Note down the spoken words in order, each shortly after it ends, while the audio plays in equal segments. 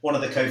one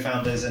of the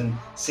co-founders and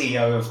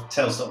CEO of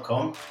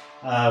Tails.com,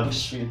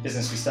 which is a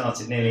business we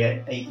started nearly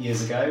 8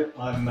 years ago.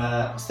 I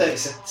was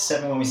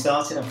 37 when we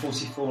started, I'm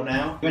 44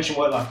 now. You mentioned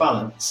work-life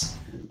balance,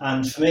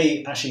 and for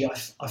me, actually,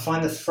 I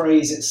find the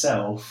phrase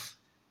itself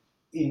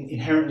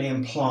inherently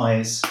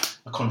implies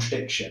a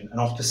contradiction, an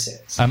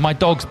opposite. My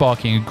dog's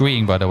barking,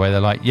 agreeing, by the way. They're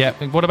like, yeah,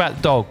 what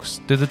about dogs?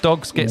 Do the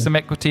dogs get some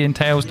equity in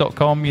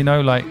Tails.com, They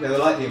were like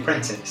The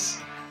Apprentice,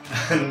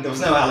 and there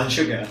was no Alan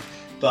Sugar,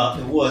 but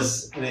there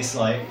was this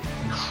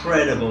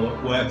incredible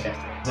work ethic.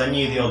 I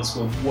knew the odds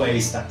were way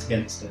stacked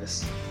against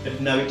us,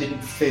 but no, it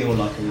didn't feel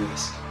like a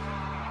risk.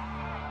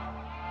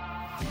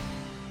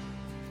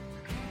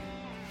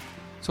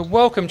 So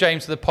welcome,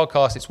 James, to the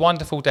podcast. It's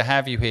wonderful to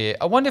have you here.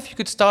 I wonder if you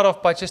could start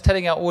off by just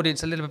telling our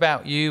audience a little bit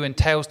about you and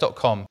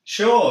Tails.com.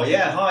 Sure,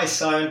 yeah. Hi,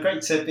 Simon.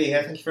 Great to be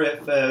here. Thank you for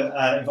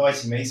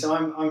inviting me. So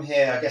I'm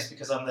here, I guess,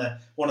 because I'm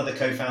one of the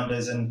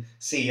co-founders and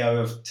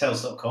CEO of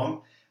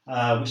Tails.com,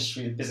 which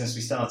is a business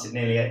we started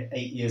nearly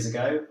 8 years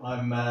ago.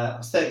 I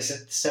was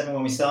 37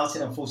 when we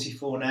started. I'm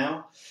 44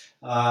 now.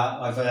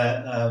 I've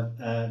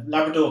a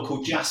Labrador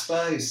called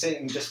Jasper, who's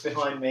sitting just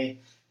behind me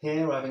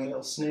here, we're having a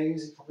little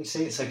snooze. You can probably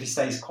see it, so he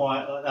stays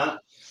quiet like that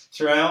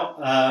throughout.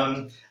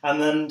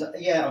 And then,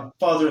 I'm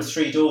father of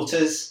 3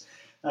 daughters,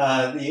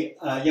 the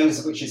youngest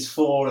of which is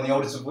 4 and the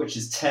oldest of which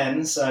is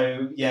 10.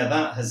 So,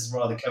 that has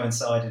rather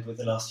coincided with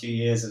the last few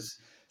years of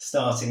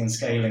starting and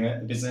scaling a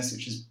business,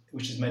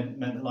 which has meant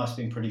that life's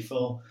been pretty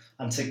full.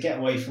 And to get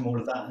away from all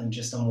of that and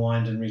just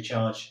unwind and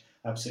recharge,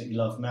 I absolutely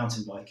love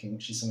mountain biking,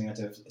 which is something I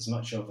do as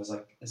much of as I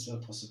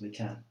possibly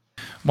can.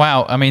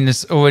 Wow, I mean,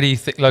 there's already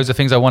loads of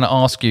things I want to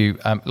ask you.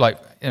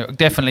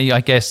 Definitely, I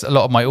guess a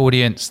lot of my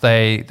audience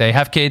they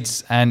have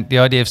kids, and the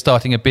idea of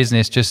starting a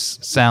business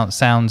just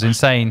sounds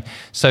insane.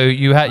 So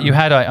you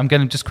had. I'm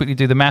going to just quickly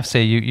do the maths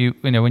here. You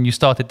when you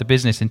started the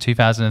business in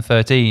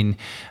 2013,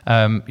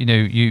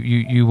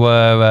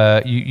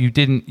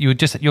 your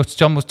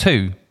John was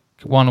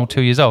 1 or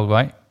 2 years old,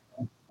 right?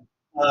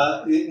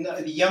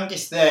 The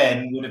youngest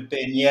then would have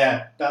been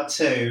about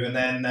 2, and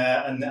then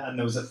and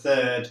there was a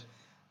third.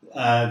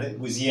 That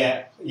was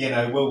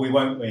will we,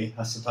 won't we?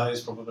 I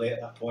suppose probably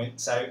at that point.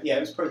 So it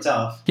was pretty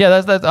tough.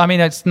 Yeah, that's I mean,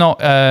 it's not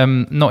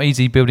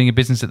easy building a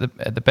business at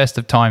the best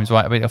of times,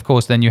 right? But of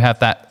course, then you have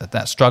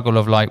that struggle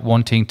of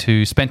wanting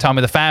to spend time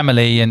with the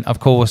family, and of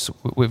course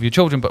with your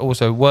children, but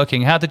also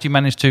working. How did you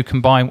manage to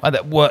combine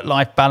that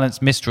work-life balance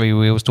mystery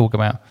we always talk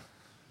about?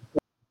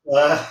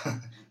 A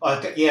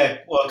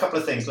couple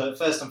of things.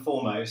 First and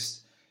foremost,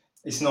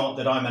 it's not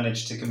that I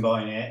managed to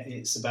combine it.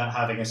 It's about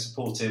having a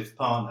supportive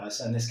partner.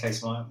 So in this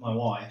case, my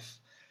wife.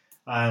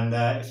 And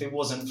if it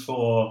wasn't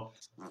for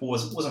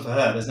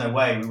her, there's no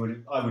way I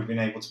would have been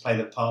able to play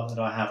the part that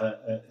I have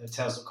at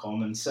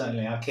Tails.com, and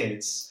certainly our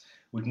kids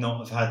would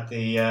not have had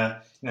the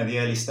the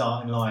early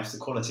start in life, the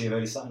quality of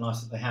early start in life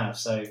that they have.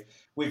 So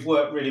we've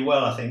worked really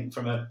well, I think,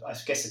 from a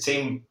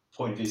team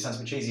point of view. It sounds a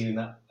bit cheesy in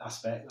that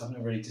aspect. I've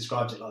never really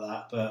described it like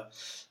that, but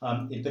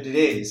it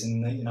is.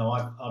 And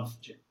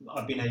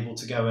I've been able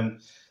to go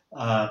and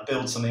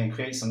build something and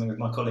create something with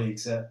my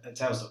colleagues at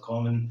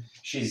Tails.com, and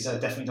she's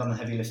definitely done the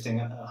heavy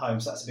lifting at home.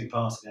 So that's a big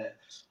part of it,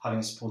 having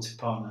a supportive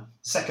partner.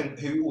 Second,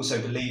 who also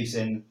believes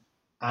in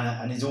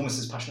and is almost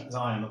as passionate as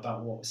I am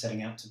about what we're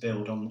setting out to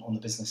build on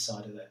the business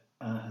side of it,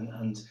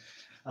 and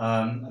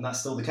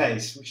that's still the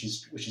case, which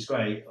is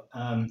great.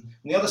 On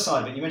the other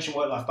side of it, you mentioned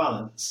work-life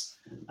balance,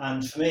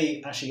 and for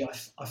me, actually,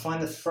 I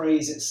find the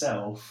phrase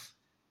itself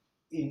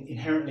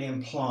inherently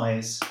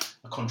implies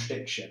a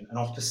contradiction, an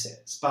opposite.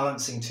 It's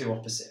balancing 2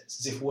 opposites,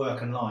 as if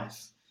work and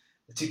life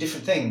are 2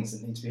 different things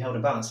that need to be held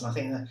in balance. And I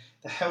think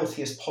the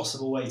healthiest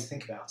possible way to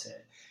think about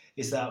it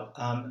is that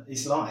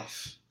it's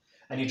life.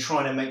 And you're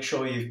trying to make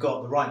sure you've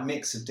got the right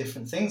mix of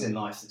different things in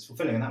life that's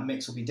fulfilling, and that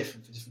mix will be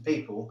different for different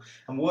people.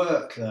 And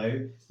work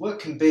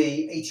can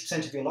be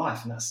 80% of your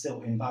life, and that's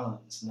still in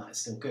balance, and that is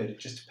still good. It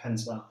just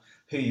depends about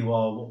who you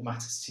are, what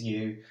matters to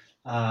you,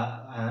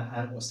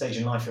 and what stage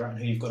in life you're at, and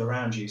who you've got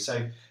around you.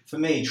 So for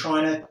me,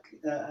 trying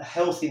a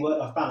healthy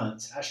work-life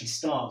balance actually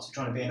starts with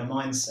trying to be in a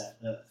mindset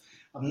that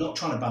I'm not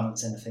trying to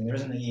balance anything. There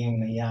isn't a yin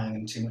and a yang,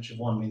 and too much of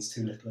one means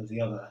too little of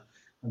the other.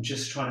 I'm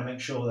just trying to make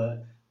sure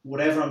that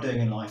whatever I'm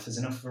doing in life, there's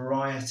enough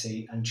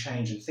variety and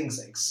change and things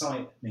that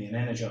excite me and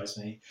energize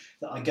me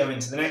that I go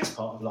into the next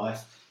part of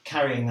life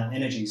carrying that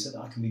energy so that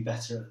I can be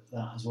better at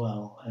that as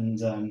well. And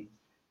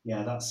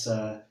that's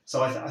so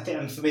I think,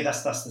 and for me,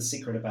 that's the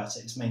secret about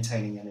it. It's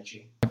maintaining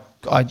energy.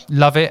 I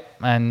love it,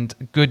 and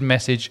good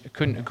message.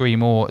 Couldn't agree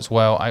more as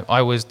well. I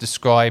always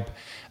describe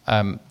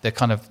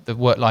the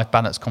work-life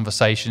balance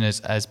conversation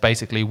as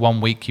basically 1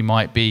 week you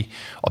might be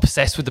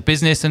obsessed with the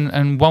business,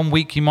 and 1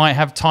 week you might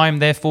have time,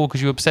 therefore,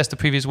 because you were obsessed the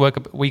previous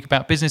week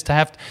about business, to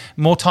have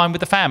more time with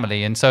the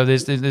family. And so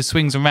there's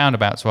swings and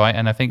roundabouts, right?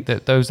 And I think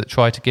that those that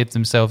try to give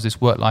themselves this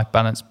work-life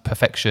balance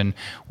perfection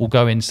will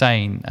go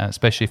insane,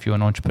 especially if you're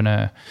an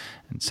entrepreneur.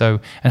 And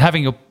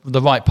having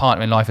the right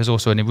partner in life is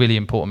also a really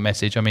important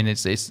message. I mean,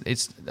 it's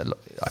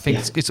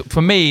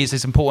for me, it's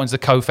as important as the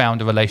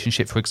co-founder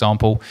relationship, for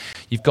example.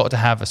 You've got to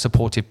have have a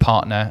supportive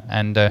partner,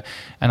 and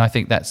I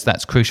think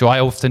that's crucial. I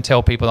often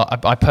tell people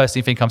that I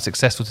personally think I'm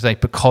successful today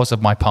because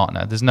of my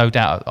partner. There's no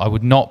doubt I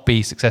would not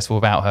be successful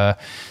without her.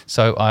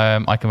 So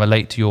I can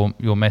relate to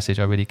your message.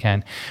 I really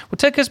can. Well,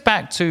 take us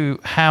back to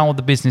how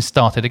the business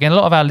started. Again, a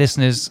lot of our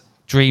listeners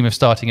dream of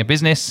starting a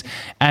business,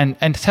 and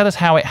tell us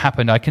how it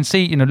happened. I can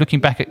see,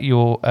 looking back at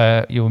your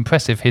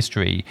impressive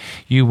history,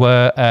 you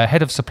were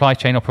head of supply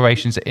chain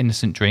operations at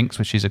Innocent Drinks,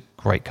 which is a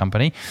great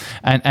company,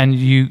 and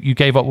you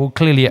gave up, well,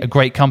 clearly a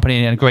great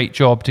company and a great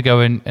job to go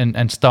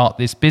and start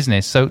this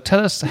business. So tell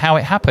us how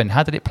it happened.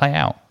 How did it play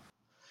out?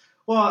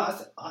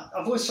 Well,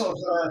 I've always sort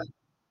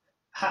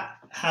of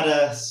had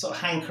a sort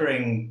of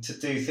hankering to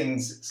do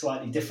things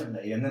slightly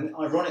differently, and then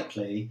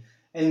ironically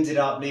ended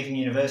up leaving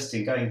university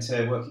and going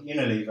to work at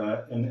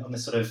Unilever on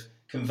this sort of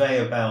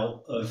conveyor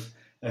belt of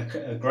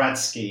a grad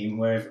scheme,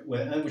 which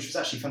was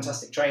actually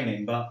fantastic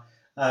training, but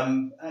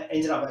I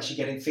ended up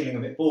actually feeling a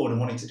bit bored and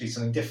wanting to do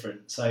something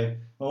different. So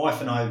my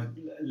wife and I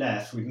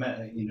left. We'd met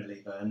at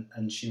Unilever,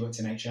 and she worked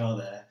in HR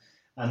there,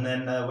 and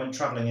then went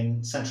travelling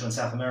in Central and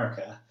South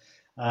America,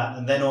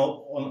 and then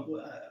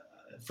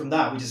from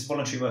that, we did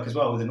voluntary work as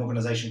well with an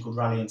organisation called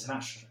Rally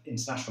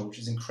International, which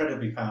is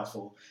incredibly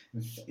powerful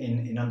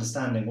in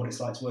understanding what it's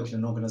like to work in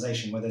an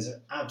organisation where there's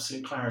an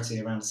absolute clarity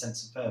around a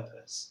sense of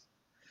purpose.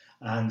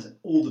 And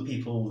all the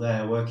people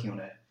there working on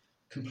it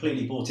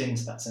completely bought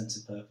into that sense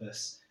of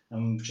purpose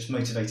and just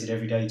motivated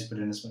every day to put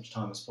in as much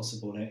time as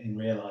possible in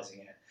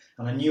realising it.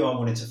 And I knew I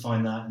wanted to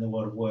find that in the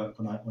world of work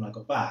when I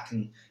got back,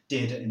 and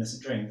did at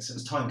Innocent Drinks. It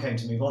was time came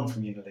to move on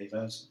from Unilever. It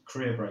was a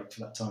career break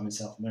for that time in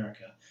South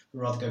America, but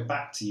rather go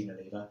back to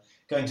Unilever.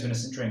 Going to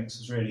Innocent Drinks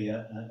was really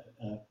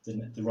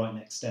the right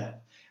next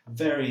step.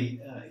 Very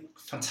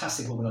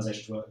fantastic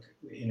organisation to work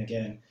in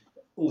again.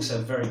 Also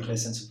a very clear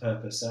sense of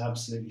purpose. So I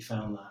absolutely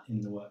found that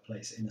in the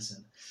workplace at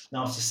Innocent.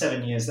 Now, after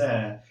 7 years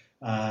there,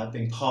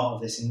 being part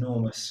of this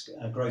enormous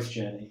growth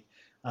journey,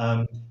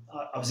 I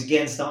was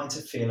again starting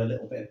to feel a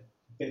little bit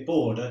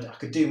bored. I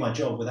could do my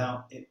job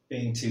without it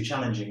being too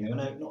challenging. There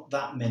were not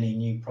that many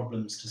new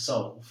problems to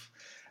solve,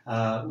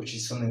 which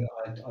is something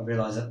that I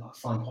realise I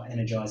find quite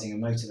energising and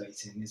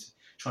motivating, is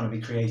trying to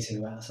be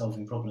creative about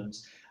solving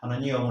problems. And I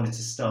knew I wanted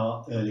to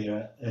start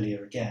earlier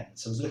again.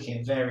 So I was looking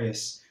at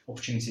various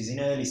opportunities in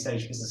early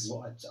stage businesses,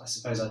 what I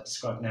suppose I'd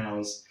describe now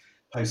as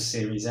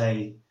post-Series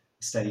A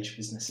stage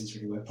businesses,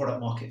 really, where product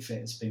market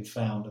fit has been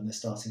found and they're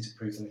starting to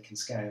prove that it can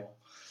scale.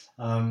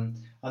 And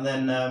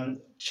then a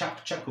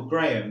chap called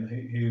Graham,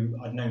 who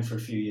I'd known for a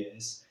few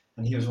years,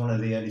 and he was one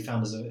of the early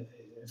founders of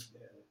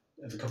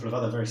a couple of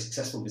other very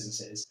successful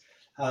businesses,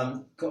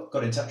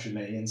 got in touch with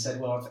me and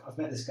said, well, I've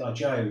met this guy,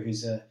 Joe,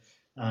 who's a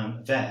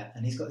vet,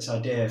 and he's got this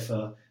idea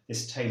for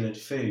this tailored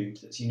food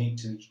that's unique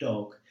to each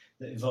dog,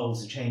 that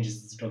evolves and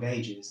changes as the dog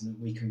ages, and that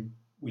we think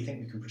we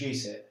can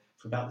produce it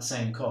for about the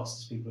same cost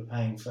as people are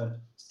paying for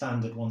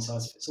standard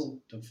one-size-fits-all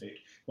dog food.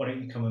 Why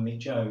don't you come and meet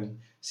Joe and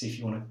see if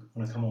you want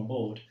to come on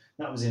board?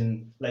 That was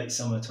in late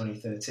summer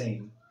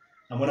 2013.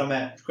 And when I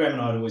met Graham,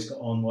 and I had always got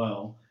on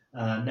well,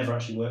 never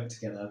actually worked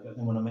together, but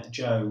then when I met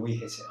Joe, we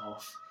hit it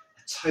off.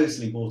 I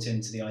totally bought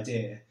into the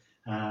idea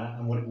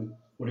and what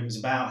it was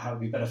about, how it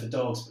would be better for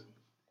dogs, but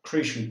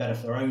crucially better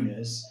for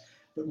owners,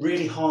 but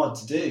really hard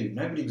to do.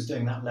 Nobody was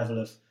doing that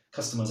level of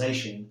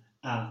customization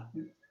at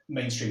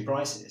mainstream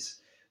prices.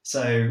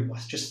 So I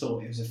just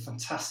thought it was a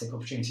fantastic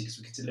opportunity because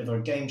we could deliver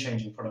a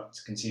game-changing product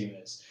to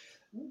consumers.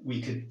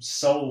 We could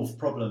solve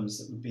problems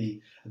that would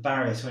be a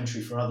barrier to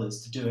entry for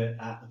others to do it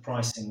at the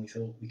pricing we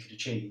thought we could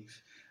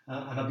achieve.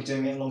 And I'd be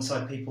doing it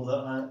alongside people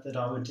that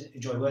I would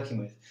enjoy working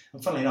with.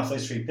 And funnily enough,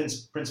 those three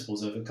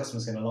principles of a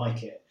customer's going to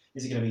like it,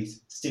 is it going to be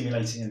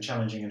stimulating and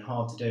challenging and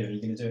hard to do, and are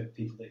you going to do it with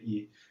people that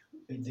you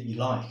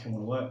like and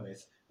want to work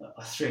with,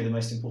 are three of the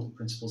most important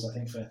principles, I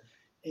think, for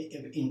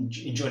in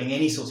joining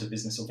any sort of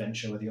business or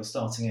venture, whether you're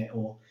starting it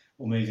or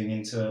moving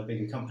into a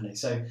bigger company.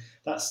 So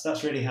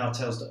that's really how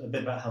a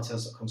bit about how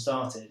Tails.com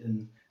started,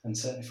 and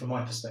certainly from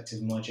my perspective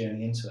and my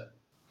journey into it.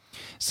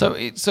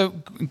 So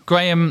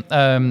Graham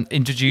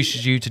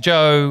introduces you to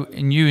Joe,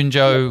 and you and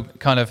Joe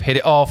kind of hit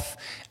it off,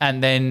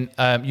 and then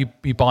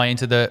you buy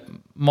into the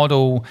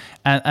model,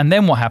 and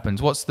then what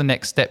happens? What's the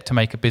next step to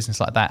make a business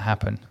like that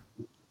happen?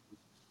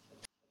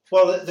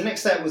 Well, the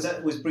next step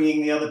was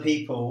bringing the other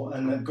people,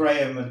 and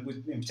Graham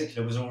in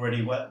particular was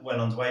already well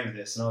underway with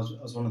this, and I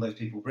was one of those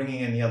people,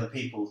 bringing in the other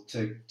people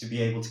to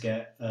be able to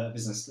get the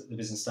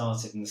business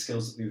started and the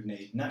skills that we would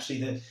need. And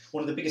actually,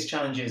 one of the biggest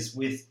challenges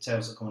with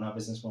Tails.com and our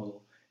business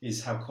model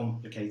is how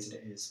complicated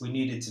it is. We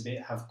needed to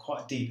have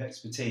quite deep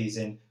expertise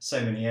in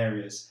so many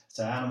areas,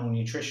 so animal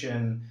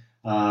nutrition,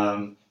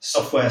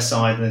 software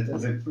side,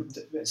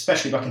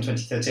 especially back in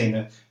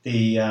 2013,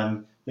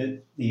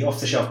 the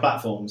off-the-shelf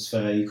platforms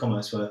for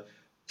e-commerce were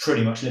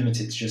pretty much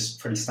limited to just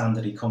pretty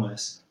standard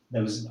e-commerce.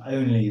 There was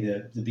only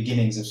the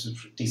beginnings of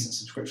decent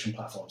subscription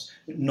platforms,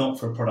 but not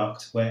for a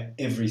product where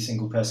every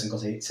single person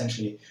got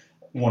essentially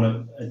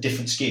a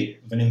different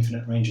SKU of an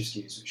infinite range of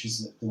SKUs, which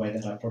is the way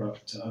that our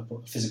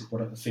physical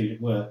product, the food,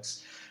 it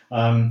works.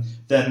 So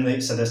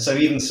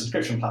even the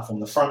subscription platform,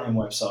 the front-end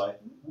website,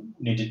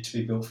 needed to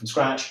be built from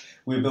scratch.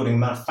 We were building a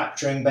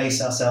manufacturing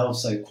base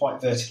ourselves, so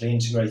quite vertically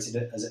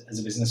integrated as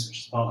a business, which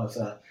is part of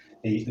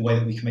the way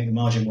that we can make the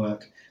margin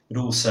work, but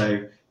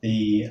also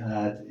the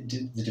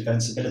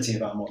defensibility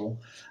of our model.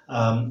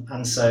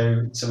 And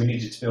so we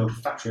needed to build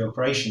factory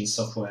operations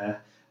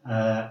software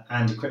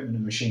and equipment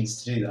and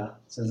machines to do that.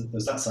 So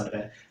there's that side of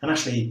it. And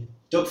actually,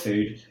 dog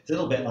food is a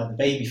little bit like the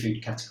baby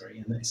food category,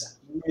 and it's a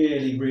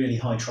really, really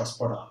high trust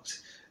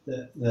product.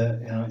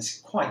 It's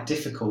quite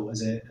difficult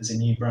as a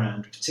new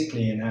brand,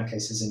 particularly in our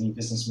case as a new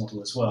business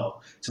model as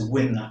well, to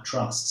win that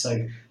trust.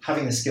 So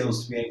having the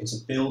skills to be able to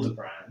build a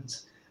brand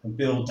and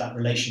build that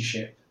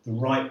relationship, the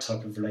right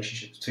type of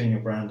relationship between your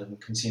brand and the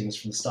consumers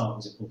from the start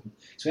was important.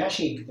 So there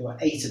were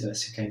 8 of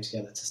us who came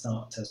together to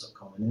start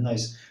Tails.com, and in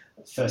those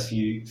first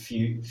few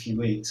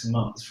weeks and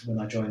months when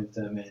I joined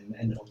them in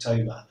end of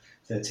October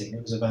 13,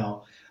 it was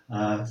about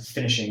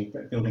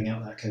building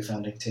out that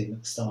co-founding team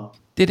at the start.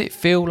 Did it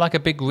feel like a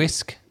big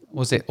risk?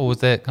 Or was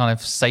there kind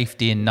of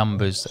safety in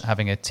numbers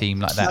having a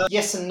team like that?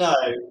 Yes and no.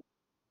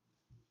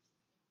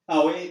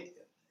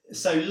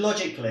 So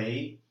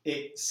logically,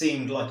 it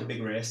seemed like a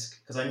big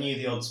risk because I knew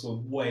the odds were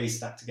way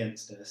stacked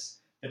against us.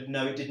 But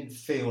no, it didn't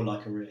feel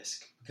like a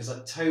risk because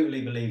I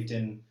totally believed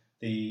in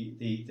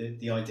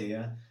the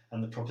idea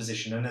and the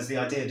proposition. And as the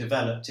idea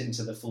developed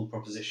into the full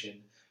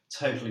proposition,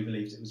 totally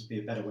believed it would be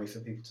a better way for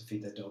people to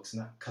feed their dogs,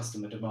 and that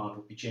customer demand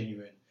would be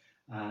genuine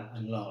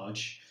and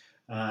large.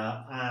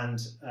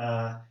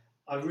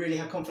 I really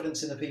had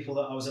confidence in the people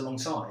that I was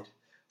alongside.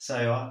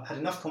 So I had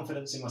enough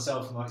confidence in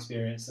myself and my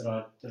experience that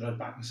I'd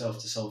back myself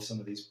to solve some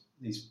of the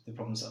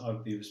problems that I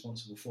would be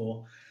responsible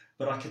for.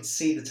 But I could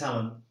see the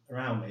talent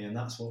around me, and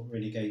that's what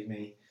really gave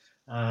me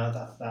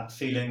that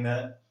feeling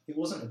that it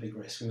wasn't a big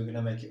risk. We were going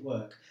to make it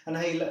work. And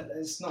hey,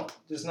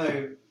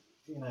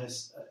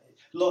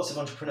 lots of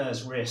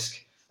entrepreneurs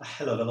risk a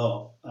hell of a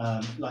lot,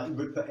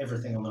 put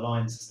everything on the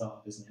line to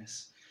start a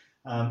business.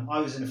 I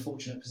was in a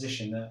fortunate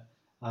position that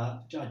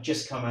I'd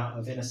just come out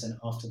of Innocent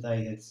after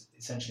they had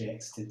essentially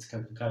exited to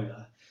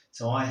Coca-Cola.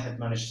 So I had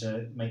managed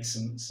to make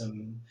some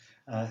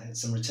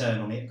return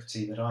on the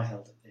equity that I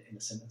held at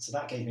Innocent. And so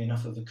that gave me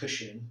enough of a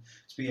cushion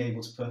to be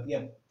able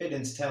to bid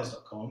into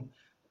Tails.com,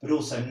 but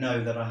also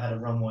know that I had a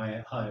runway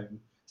at home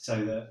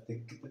so that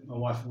my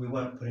wife, we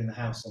weren't putting the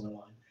house on the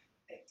line.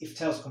 If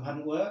Tails.com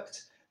hadn't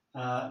worked,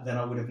 then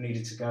I would have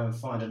needed to go and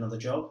find another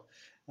job.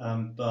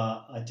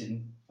 But I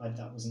didn't.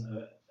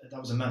 That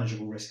was a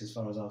manageable risk as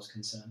far as I was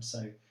concerned.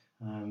 So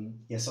so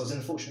I was in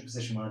a fortunate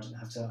position where I didn't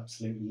have to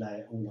absolutely lay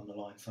it all on the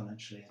line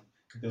financially and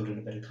could build in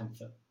a bit of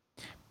comfort.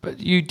 But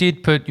you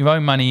did put your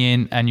own money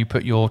in, and you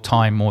put your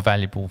time, more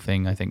valuable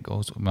thing, I think,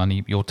 also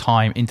money, your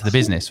time into the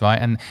business, right?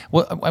 And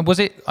what was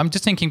it? I'm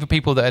just thinking for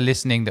people that are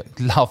listening that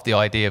love the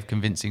idea of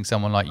convincing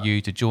someone like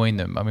you to join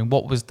them. I mean,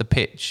 what was the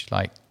pitch?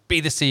 Like, be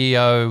the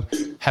CEO,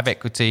 have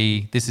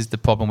equity. This is the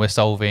problem we're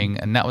solving,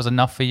 and that was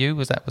enough for you.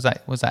 Was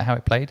that how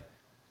it played?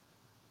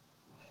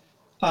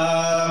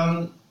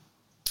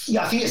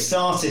 I think it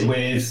started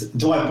with,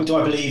 do I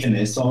believe in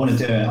this? Do I want to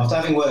do it? After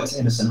having worked at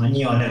Innocent, I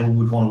knew I never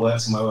would want to work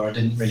somewhere where I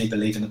didn't really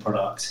believe in the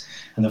product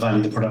and the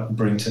value the product would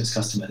bring to its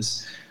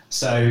customers.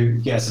 So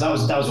that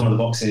was one of the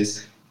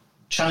boxes.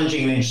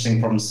 Challenging and interesting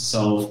problems to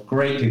solve,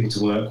 great people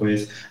to work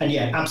with, and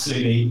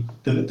absolutely,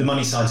 the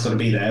money side's got to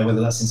be there,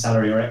 whether that's in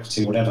salary or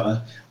equity or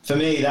whatever. For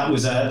me,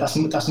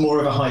 that's more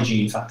of a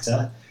hygiene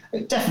factor.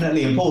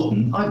 Definitely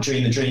important. I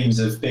dream the dreams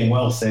of being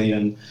wealthy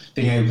and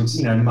being able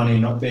to, money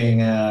not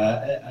being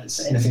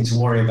anything to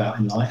worry about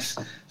in life,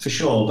 for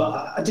sure.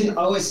 But I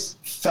always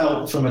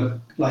felt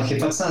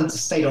if I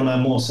stayed on a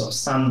more sort of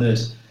standard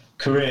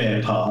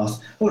career path,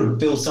 I would have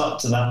built up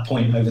to that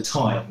point over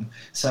time.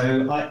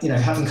 So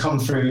having come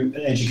through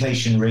an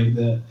education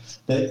route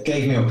that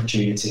gave me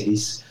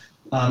opportunities,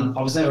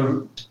 I was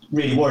never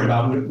really worried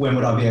about when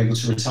would I be able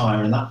to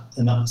retire and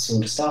that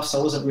sort of stuff. So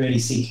I wasn't really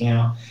seeking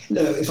out.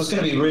 Look, if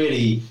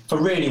I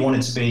really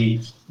wanted to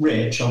be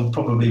rich, I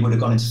probably would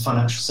have gone into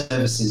financial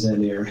services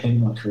earlier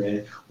in my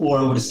career, or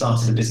I would have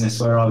started a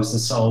business where I was the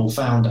sole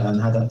founder and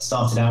had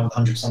started out with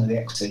 100% of the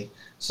equity.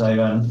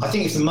 So I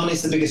think if the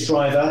money's the biggest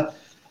driver,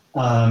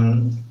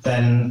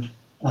 then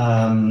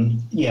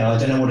I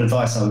don't know what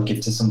advice I would give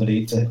to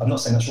somebody. I'm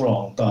not saying that's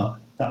wrong, but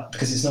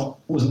because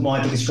wasn't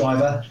my biggest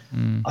driver,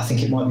 I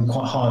think it might be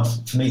quite hard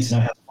for me to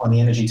know how to find the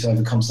energy to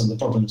overcome some of the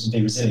problems and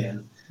be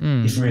resilient.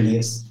 If really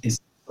it's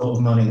a lot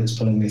of money that's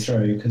pulling me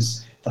through,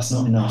 because that's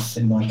not enough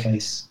in my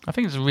case. I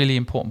think it's a really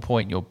important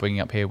point you're bringing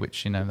up here,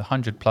 which, the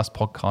 100+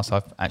 podcasts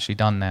I've actually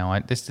done now,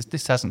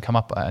 this hasn't come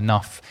up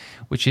enough,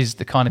 which is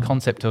the kind of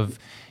concept of,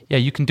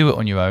 you can do it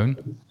on your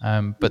own,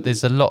 but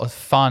there's a lot of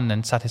fun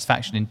and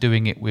satisfaction in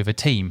doing it with a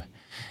team.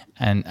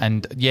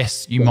 And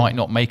yes, you might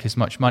not make as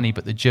much money,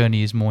 but the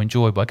journey is more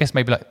enjoyable. I guess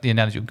maybe like the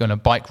analogy of going on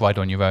a bike ride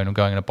on your own or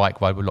going on a bike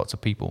ride with lots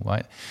of people,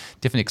 right?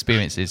 Different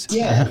experiences.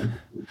 Yeah,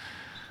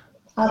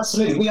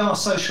 absolutely. We are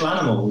social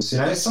animals.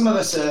 Some of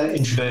us are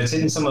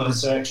introverted and some of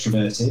us are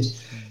extroverted.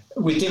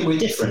 We're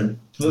different,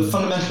 but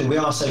fundamentally we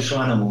are social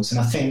animals. And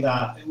I think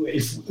that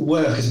if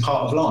work is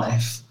part of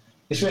life,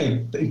 it's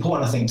really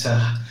important, I think, to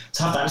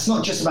have that. It's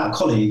not just about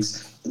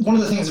colleagues. One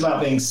of the things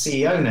about being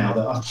CEO now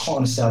that quite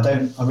honestly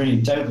I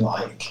really don't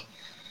like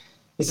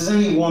is there's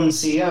only one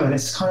CEO, and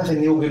it's kind of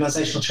in the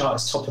organisational chart,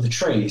 it's top of the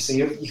tree. So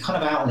you're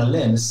kind of out on a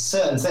limb. There's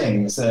certain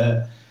things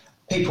that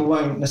people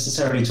won't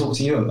necessarily talk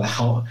to you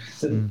about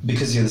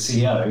because you're the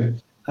CEO,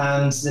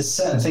 and there's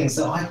certain things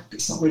that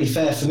it's not really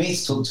fair for me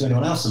to talk to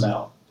anyone else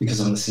about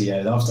because I'm the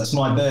CEO. That's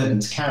my burden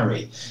to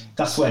carry.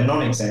 That's where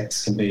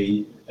non-execs can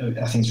be,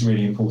 I think, is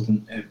really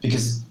important,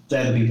 because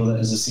they're the people that,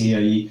 as a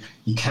CEO,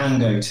 you can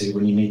go to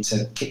when you need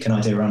to kick an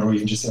idea around or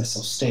even just let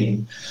off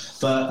steam.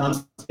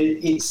 But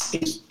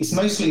it's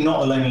mostly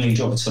not a lonely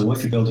job at all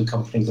if you build a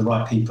company with the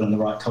right people and the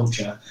right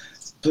culture.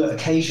 But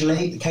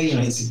occasionally it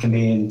can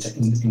be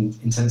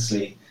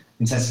intensely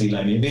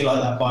lonely. It'd be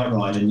like that bike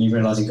ride and you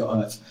realise you've got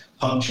a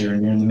puncture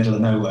and you're in the middle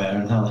of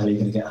nowhere, and how the hell are you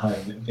going to get home?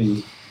 It'd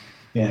be,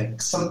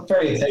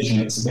 very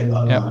occasionally it's a bit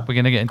like that. We're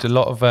going to get into a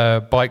lot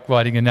of bike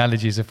riding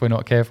analogies if we're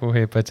not careful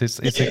here, but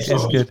it's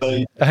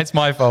good. It's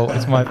my fault.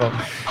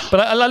 But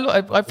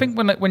I think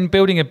when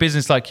building a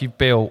business like you've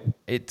built,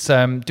 it's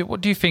what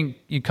do you think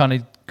you kind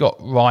of got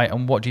right,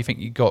 and what do you think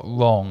you got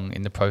wrong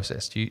in the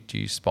process? Do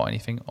you spot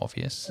anything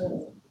obvious?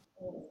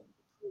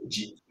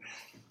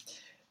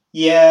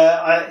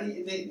 Yeah,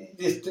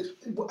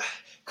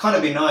 kind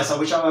of be nice. I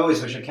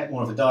always wish I kept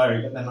more of a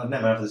diary, but then I'd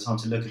never have the time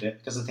to look at it,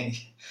 because I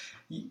think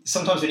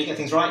sometimes when you get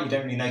things right, you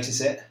don't really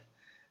notice it,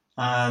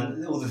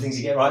 and all the things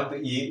you get right,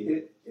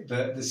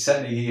 but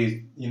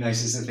certainly you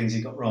notice the things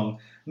you got wrong.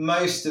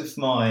 Most of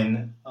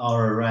mine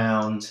are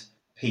around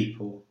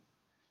people,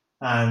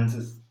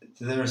 and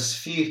there are a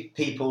few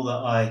people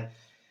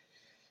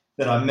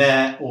that I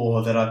met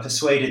or that I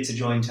persuaded to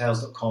join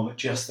Tails.com at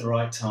just the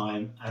right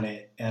time, and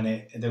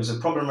there was a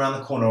problem around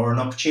the corner or an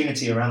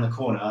opportunity around the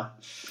corner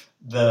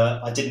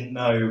that I didn't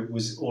know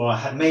was, or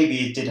I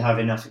did have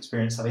enough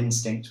experience, have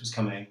instinct was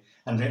coming,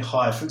 and it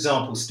hired. For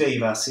example,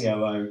 Steve, our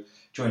COO,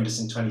 joined us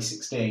in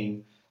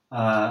 2016.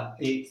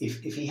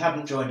 If he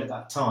hadn't joined at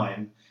that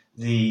time,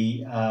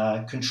 the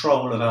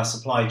control of our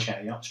supply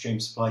chain, upstream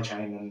supply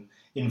chain and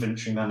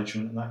inventory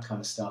management and that kind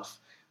of stuff,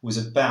 was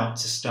about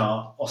to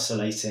start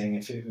oscillating.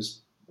 If it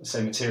was,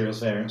 say, materials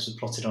variance was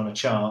plotted on a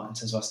chart in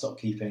terms of our stock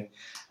keeping,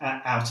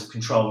 out of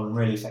control and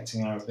really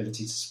affecting our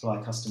ability to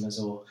supply customers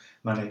or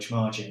manage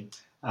margin.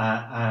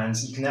 And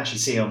you can actually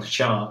see on the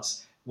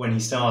charts when he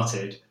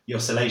started the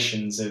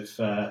oscillations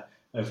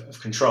of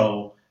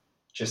control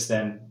just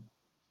then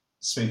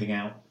smoothing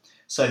out.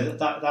 So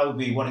that would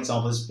be one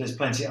example. There's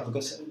plenty. I've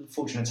got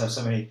fortunate to have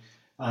so many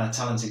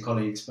talented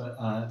colleagues, but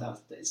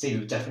Steve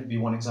would definitely be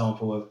one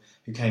example of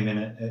who came in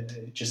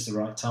at just the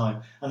right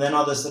time. And then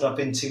others that I've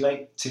been too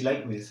late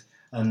with,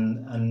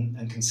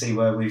 and can see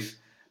where we've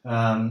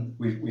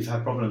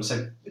had problems.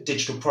 So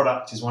digital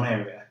product is one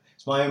area.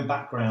 So my own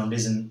background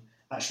isn't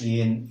actually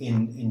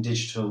in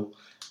digital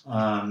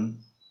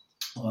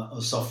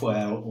or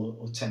software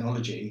or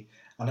technology,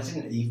 and I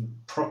didn't even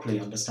properly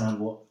understand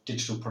what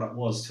digital product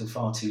was till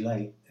far too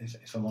late,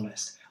 if I'm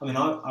honest. I mean,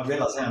 I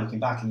realise now, looking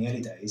back in the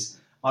early days,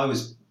 I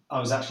was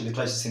actually the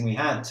closest thing we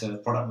had to a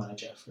product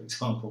manager, for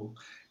example.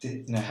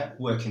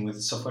 Working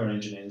with software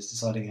engineers,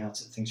 deciding how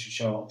things should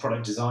show up.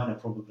 Product designer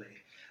probably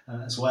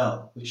as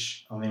well,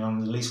 which, I mean, I'm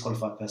the least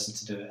qualified person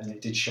to do it, and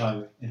it did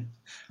show,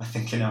 I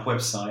think, in our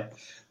website.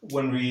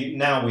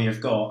 We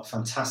have got a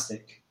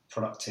fantastic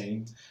product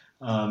team,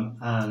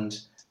 and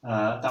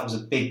that was a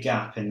big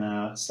gap in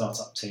our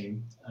startup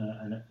team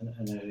and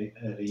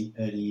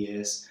early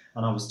years,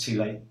 and I was too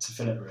late to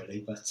fill it,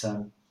 really. But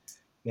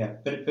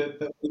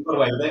but we've got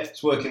away with it.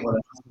 It's working well.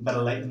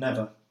 Better late than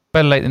never.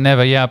 Better late than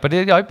never, yeah. But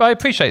I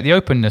appreciate the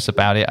openness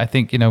about it. I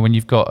think, when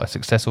you've got a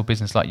successful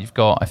business like you've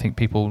got, I think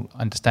people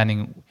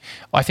understanding,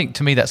 I think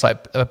to me that's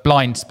like a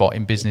blind spot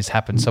in business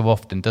happens so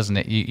often, doesn't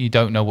it? You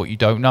don't know what you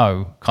don't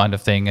know, kind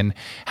of thing. And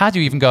how do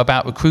you even go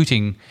about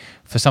recruiting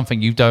for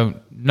something you don't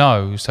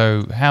know?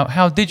 So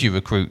how did you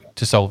recruit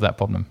to solve that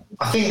problem?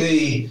 I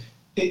think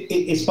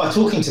it's by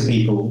talking to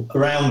people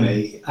around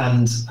me,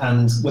 and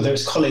whether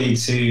it's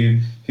colleagues who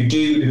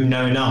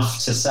know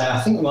enough to say, I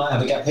think we might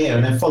have a gap here,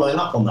 and then following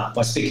up on that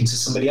by speaking to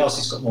somebody else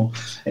who's got more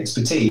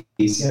expertise.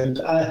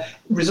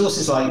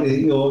 Resources like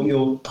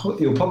your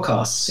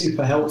podcast,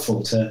 super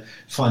helpful to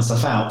find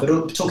stuff out,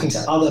 but talking to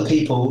other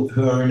people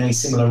who are in a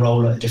similar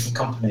role at a different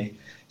company,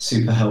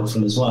 super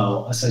helpful as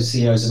well. So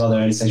CEOs of other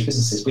early stage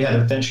businesses. We had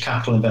a venture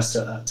capital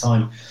investor at that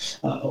time,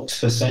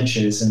 Octopus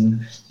Ventures,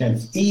 and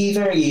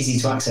very easy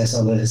to access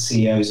other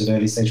CEOs of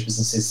early stage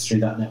businesses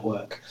through that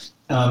network.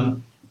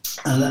 And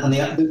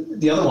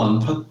the other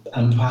one,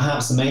 and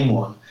perhaps the main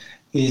one,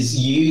 is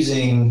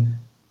using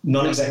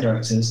non-exec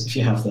directors, if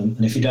you have them,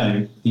 and if you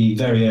don't, the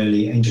very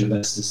early angel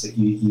investors that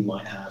you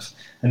might have.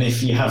 And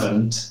if you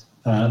haven't,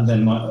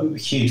 then my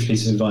huge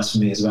piece of advice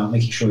from me is about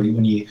making sure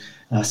when you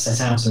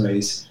set out to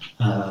raise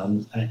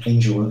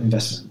angel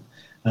investment,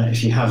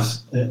 if you have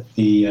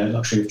the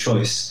luxury of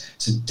choice,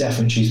 to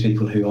definitely choose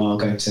people who are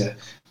going to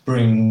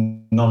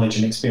bring knowledge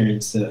and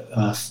experience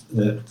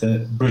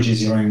that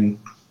bridges your own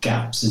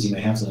gaps, as you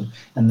may have them,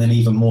 and then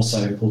even more so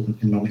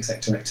important in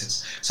non-exec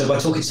directors. So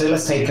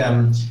let's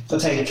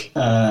take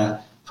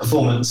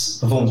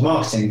performance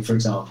marketing, for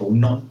example,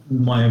 not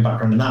my own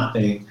background in that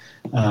being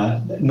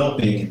not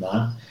being in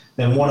that.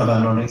 Then one of our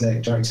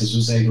non-exec directors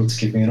was able to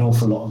give me an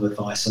awful lot of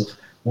advice of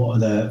what's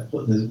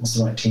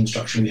the right team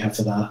structure we have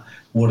for that,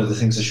 what are the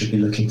things I should be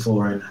looking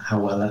for, and how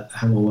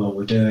well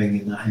we're doing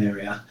in that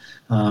area.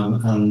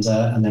 And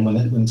then when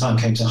the time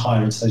came to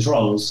hire into those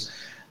roles,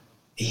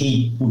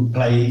 he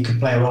could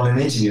play a role in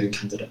interviewing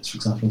candidates, for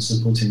example, and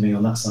supporting me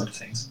on that side of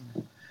things.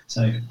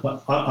 So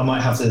I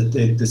might have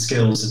the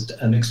skills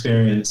and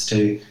experience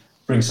to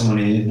bring someone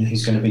in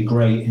who's going to be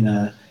great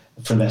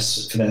for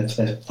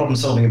their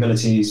problem-solving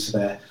abilities, for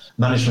their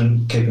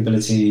management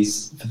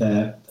capabilities, for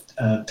their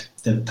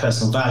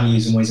personal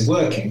values and ways of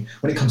working.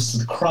 When it comes to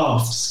the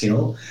craft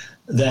skill,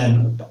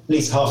 then at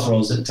least half the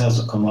roles at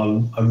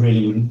Tails.com, I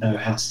really wouldn't know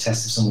how to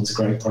test if someone's a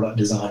great product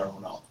designer or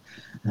not.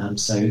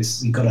 So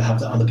you've got to have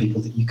the other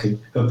people who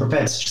are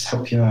prepared to just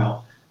help you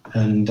out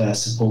and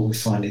support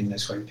with finding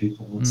those great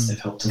people once they've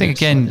helped. I think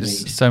again,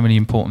 there's so many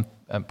important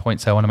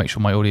points I want to make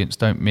sure my audience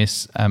don't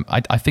miss.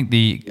 I think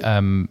the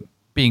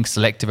being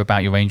selective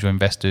about your angel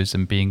investors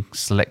and being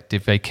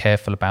selective, very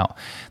careful about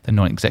the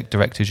non-exec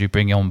directors you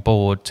bring on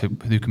board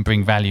who can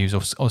bring values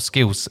or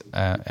skills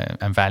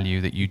and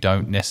value that you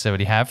don't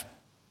necessarily have.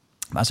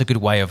 That's a good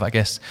way of, I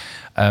guess,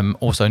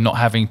 also not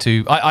having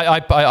to...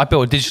 I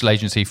built a digital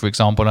agency, for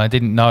example, and I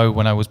didn't know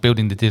when I was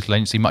building the digital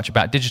agency much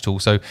about digital.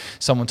 So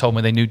someone told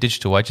me they knew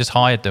digital. I just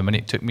hired them, and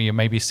it took me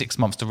maybe 6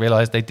 months to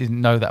realize they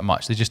didn't know that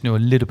much. They just knew a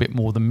little bit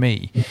more than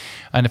me.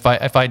 And if I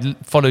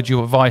followed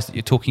your advice that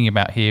you're talking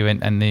about here,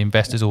 and the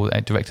investors or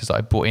directors that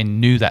I brought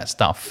in knew that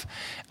stuff,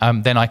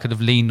 then I could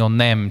have leaned on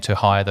them to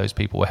hire those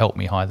people or help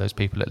me hire those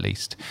people at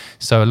least.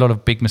 So a lot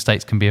of big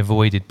mistakes can be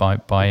avoided by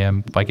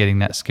getting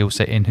that skill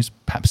set in who's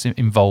perhaps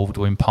involved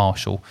or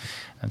impartial.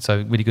 And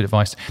so really good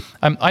advice.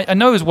 I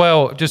know as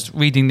well, just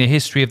reading the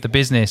history of the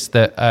business,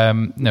 that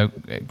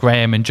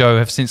Graham and Joe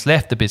have since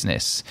left the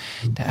business.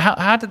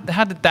 How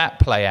did that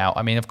play out?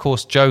 I mean, of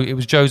course, it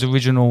was Joe's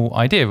original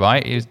idea,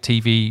 right? It was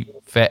TV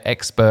vet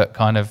expert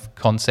kind of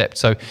concept.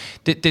 So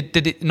did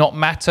it not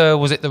matter?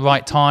 Was it the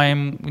right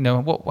time?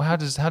 How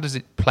does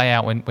it play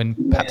out when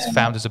perhaps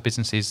founders of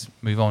businesses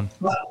move on?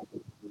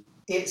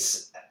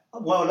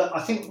 Well,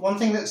 I think one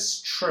thing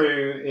that's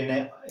true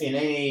in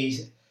any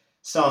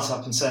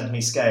startup and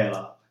certainly scale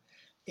up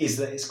is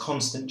that it's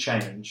constant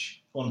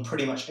change on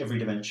pretty much every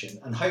dimension,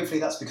 and hopefully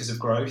that's because of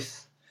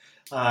growth.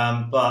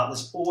 But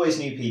there's always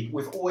new people.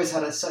 We've always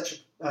had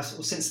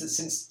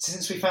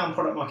since we found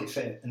product market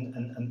fit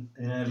in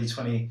early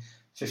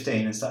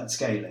 2015 and started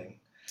scaling.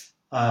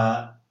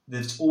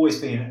 There's always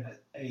been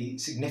a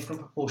significant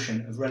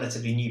proportion of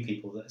relatively new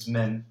people that has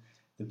meant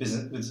the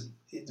business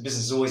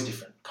is always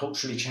different,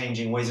 culturally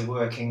changing, ways of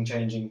working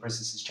changing,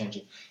 processes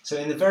changing. So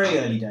in the very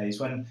early days,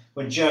 when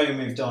Joe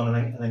moved on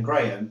and then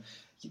Graham,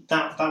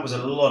 that was a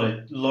lot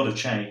of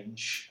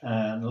change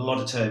and a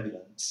lot of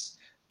turbulence,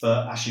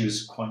 but actually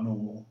was quite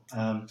normal.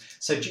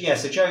 So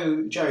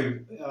Joe,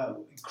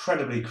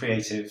 incredibly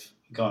creative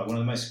guy, one of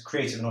the most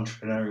creative and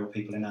entrepreneurial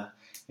people in a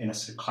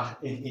sort of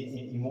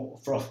in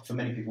what for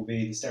many people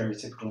be the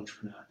stereotypical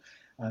entrepreneur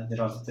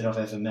that I've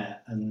ever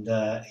met, and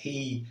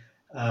he.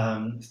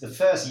 The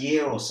first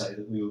year or so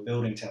that we were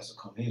building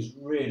Tails.com, he was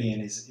really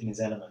in his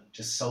element,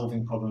 just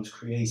solving problems,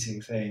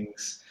 creating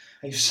things.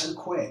 And he was so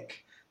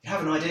quick. He'd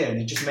have an idea and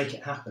he'd just make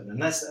it happen.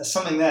 And there's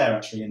something there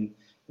actually in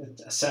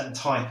a certain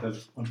type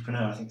of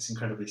entrepreneur. I think it's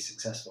incredibly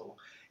successful.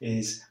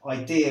 Is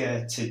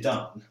idea to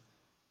done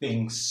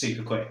being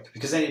super quick,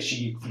 because then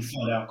actually you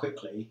find out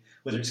quickly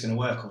whether it's going to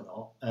work or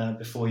not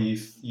before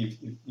you've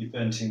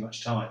burned too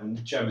much time.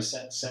 And Joe was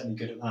certainly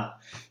good at that.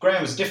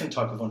 Graham was a different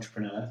type of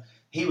entrepreneur.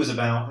 He was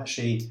about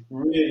actually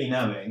really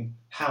knowing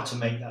how to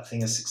make that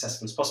thing as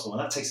successful as possible,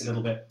 and that takes a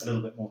little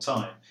bit more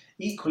time.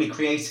 Equally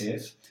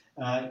creative,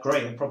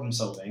 great at problem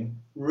solving,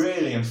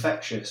 really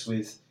infectious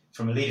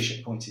from a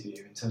leadership point of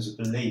view in terms of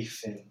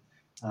belief in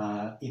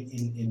the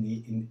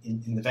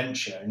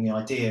venture, in the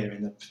idea,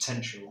 in the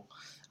potential,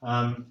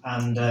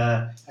 and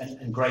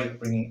great at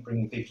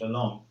bringing people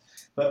along.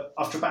 But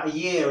after about a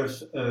year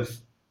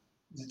of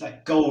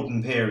that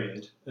golden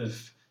period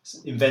of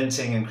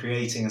inventing and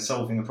creating and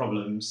solving the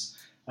problems,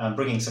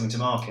 bringing something to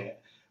market,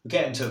 we're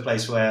getting to a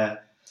place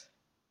where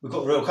we've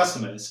got real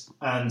customers,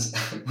 and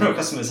real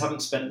customers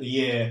haven't spent the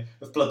year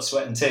of blood,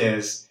 sweat and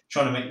tears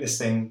trying to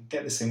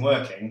get this thing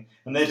working,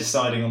 and they're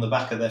deciding on the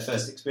back of their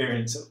first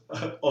experience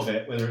of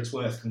it whether it's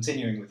worth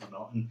continuing with or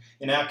not. And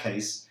in our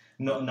case,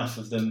 not enough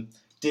of them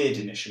did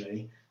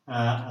initially,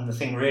 and the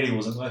thing really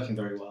wasn't working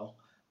very well.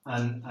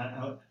 And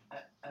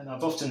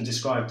I've often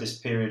described this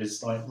period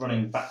as like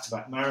running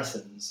back-to-back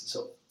marathons.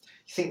 So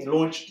you think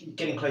you're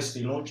getting close to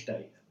your launch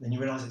date, then you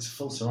realise it's a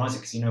false horizon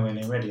because you're nowhere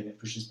near ready, and it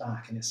pushes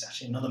back, and it's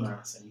actually another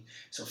marathon. You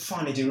sort of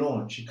finally do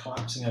launch, you're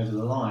collapsing over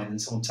the line,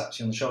 and someone taps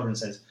you on the shoulder and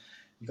says,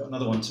 "You've got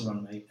another one to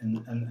run, mate,"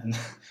 and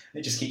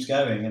it just keeps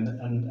going,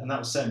 and that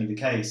was certainly the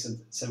case.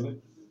 So we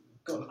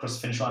got across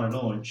the finish line of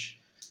launch,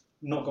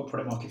 not got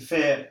product market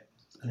fit,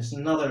 And it's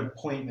another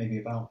point maybe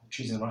about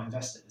choosing the right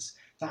investors.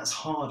 That's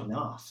hard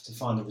enough to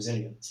find the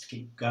resilience to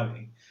keep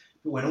going.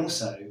 But when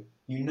also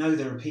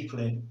there are people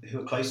who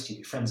are close to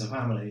you, friends and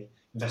family,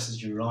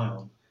 investors you rely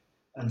on,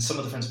 and some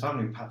of the friends and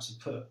family perhaps have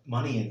put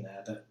money in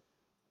there that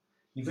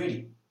you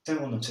really don't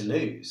want them to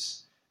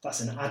lose.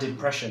 That's an added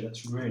pressure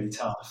that's really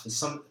tough. There's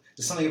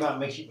something about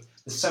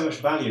there's so much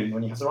value in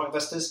when you have the right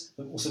investors,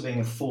 but also being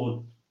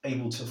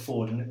able to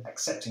afford and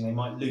accepting they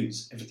might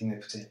lose everything they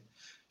put in,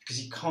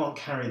 because you can't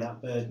carry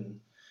that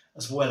burden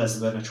as well as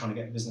the burden of trying to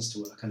get business to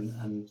work. And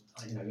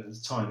at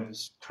the time it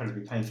was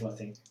incredibly painful, I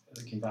think,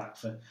 looking back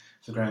for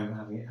Graham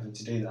having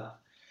to do that.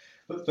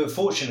 But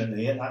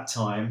fortunately at that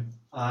time,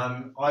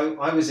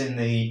 I was in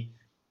the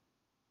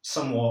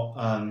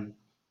somewhat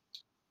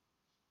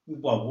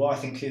what I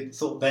think it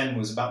thought then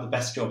was about the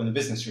best job in the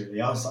business.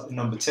 Really, I was like the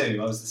number two.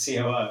 I was the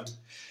COO,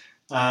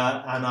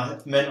 and I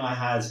meant I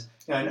had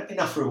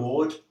enough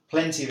reward,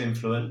 plenty of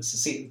influence, a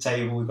seat at the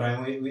table with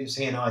Graham.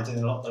 He and I did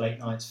a lot of the late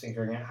nights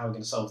figuring out how we're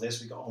going to solve this.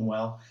 We got on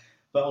well,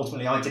 but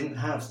ultimately I didn't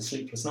have the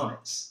sleepless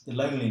nights, the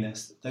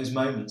loneliness. Those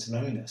moments of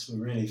loneliness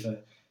were really for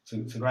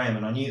Graham,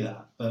 and I knew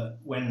that. But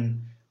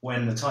when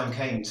the time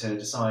came to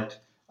decide,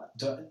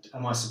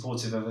 am I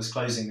supportive of us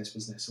closing this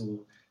business, or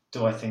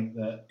do I think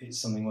that it's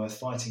something worth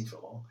fighting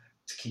for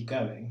to keep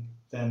going,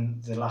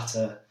 then the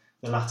latter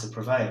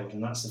prevailed.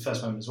 And that's the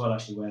first moment as well,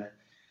 actually, where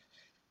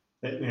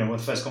one of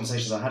the first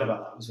conversations I had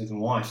about that was with my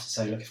wife, to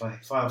say, look, if I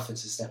offered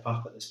to step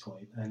up at this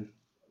point, then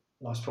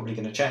life's probably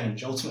going to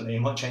change. Ultimately,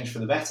 it might change for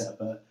the better,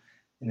 but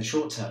in the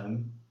short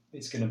term,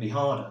 it's going to be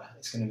harder.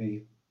 It's going to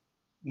be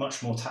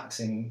much more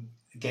taxing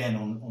again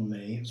on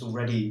me. It was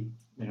already,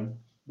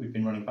 we've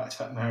been running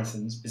back-to-back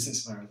marathons,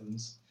 business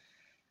marathons.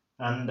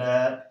 And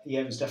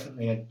it was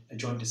definitely a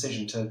joint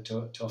decision to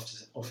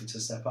offer to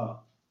step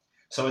up.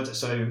 So I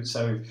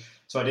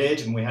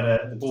did, and we had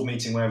the board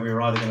meeting where we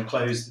were either going to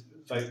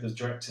vote, the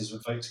directors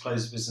would vote to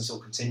close the business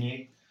or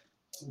continue.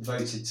 We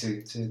voted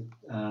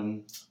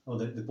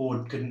the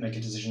board couldn't make a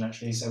decision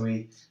actually, so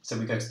we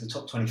go to the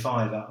top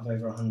 25 out of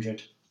over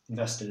 100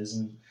 investors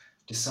and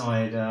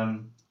decide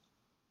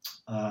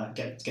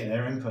get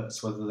their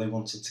inputs whether they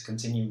wanted to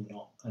continue or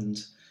not.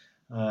 And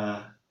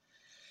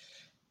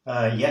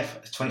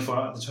 24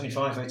 out of the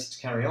 25 voted to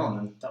carry on,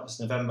 and that was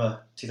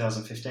November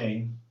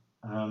 2015,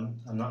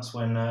 and that's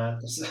when I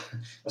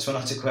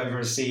took over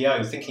as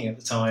CEO, thinking at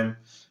the time,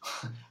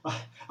 I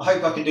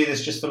hope I can do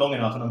this just for long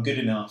enough, and I'm good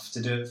enough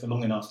to do it for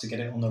long enough to get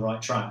it on the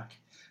right track,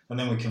 and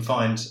then we can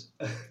find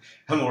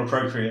a more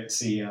appropriate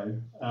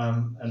CEO.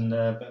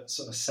 But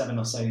sort of 7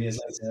 or so years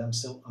later, I'm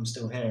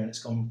still here, and it's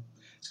gone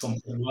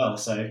pretty well.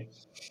 So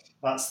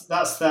that's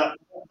the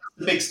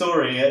big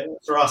story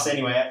for us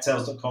anyway at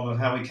Tails.com of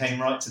how we came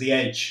right to the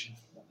edge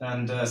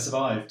and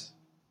survived.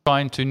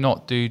 Trying to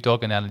not do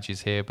dog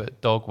analogies here,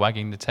 but dog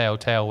wagging the tail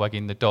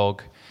wagging the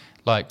dog.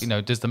 Like,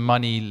 does the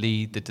money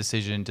lead the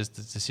decision? Does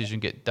the decision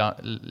get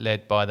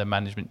led by the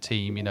management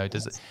team?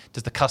 Does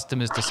the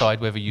customers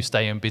decide whether you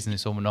stay in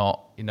business or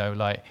not?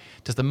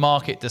 Does the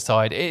market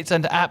decide? It's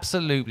an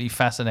absolutely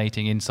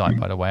fascinating insight,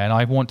 by the way, and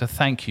I want to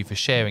thank you for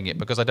sharing it,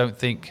 because I don't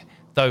think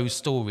those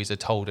stories are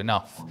told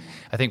enough.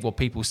 I think what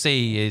people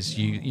see is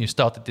you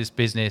started this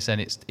business and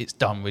it's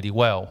done really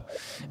well,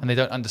 and they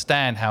don't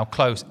understand how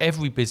close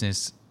every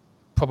business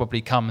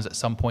probably comes at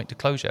some point to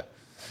closure,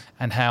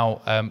 and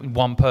how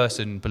one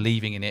person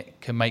believing in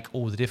it can make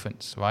all the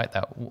difference, right?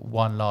 That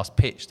one last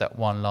pitch, that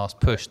one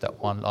last push, that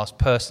one last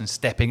person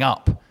stepping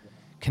up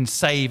can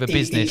save a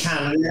business.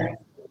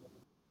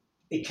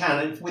 It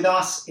can. With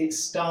us, it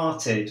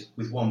started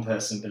with one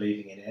person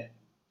believing in it,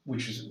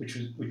 which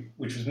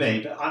was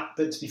me.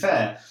 But to be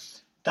fair,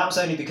 that was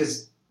only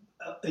because,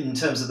 in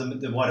terms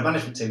of the wider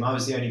management team, I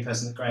was the only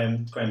person that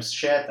Graham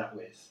shared that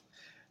with,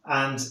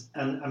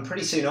 and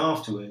pretty soon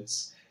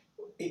afterwards,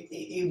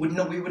 we would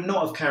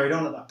not have carried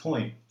on at that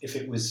point if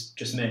it was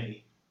just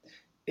me.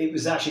 It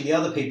was actually the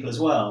other people as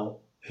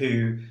well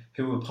who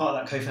were part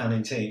of that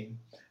co-founding team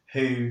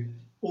who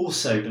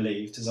also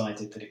believed, as I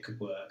did, that it could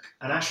work.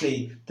 And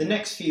actually, the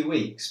next few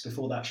weeks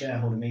before that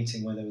shareholder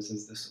meeting, where there was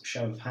this sort of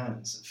show of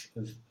hands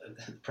of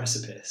the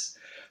precipice,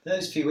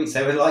 those few weeks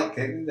they were like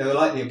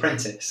The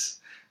Apprentice,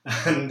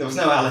 and there was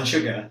no Alan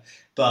Sugar,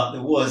 but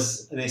there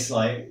was this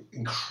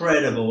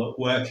incredible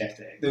work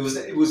ethic.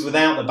 It was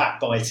without the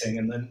backbiting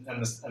and the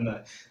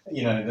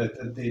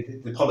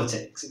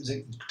politics. It was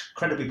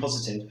incredibly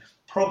positive.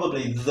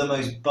 Probably the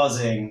most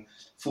buzzing,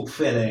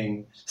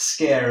 fulfilling,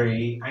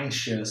 scary,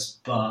 anxious,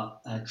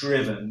 but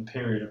driven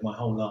period of my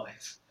whole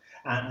life.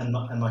 And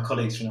my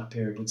colleagues from that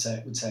period would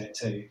say it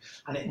too.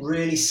 And it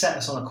really set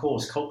us on a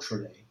course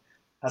culturally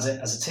as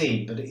a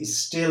team, but it is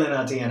still in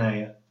our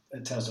DNA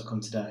at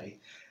Tails.com today.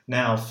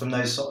 Now, from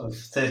those sort of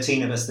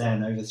 13 of us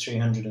then, over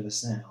 300 of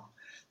us now,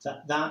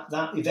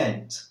 that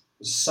event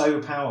was so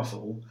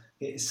powerful,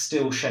 it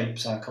still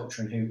shapes our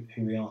culture and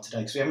who we are today,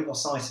 because we haven't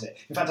lost sight of it.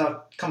 In fact,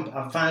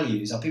 our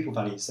values, our people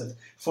values, the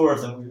 4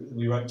 of them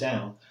we wrote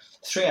down,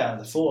 3 out of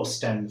the 4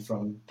 stem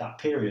from that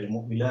period and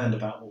what we learned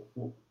about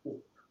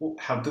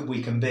how good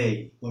we can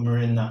be when we're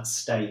in that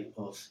state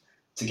of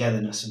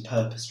togetherness and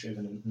purpose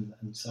driven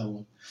and so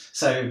on.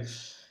 So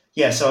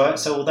yeah, so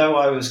although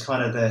I was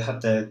kind of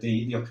had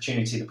the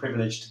opportunity, the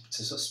privilege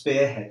to sort of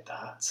spearhead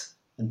that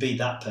and be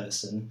that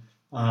person,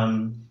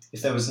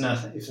 if there was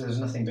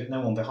nothing but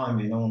no one behind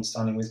me, no one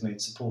standing with me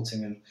and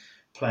supporting and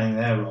playing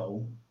their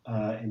role,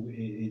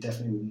 it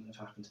definitely wouldn't have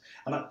happened.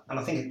 And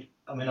I think,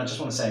 I just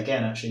want to say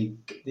again, actually,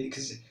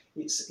 because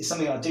it's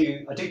something I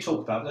do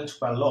talk about. I don't talk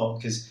about a lot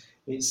because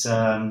it's,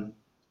 but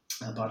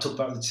I talk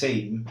about the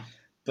team.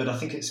 But I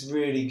think it's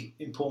really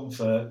important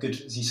for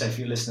as you say, for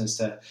your listeners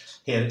to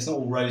hear it's not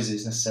all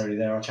roses necessarily,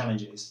 there are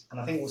challenges. And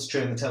I think what's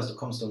true in the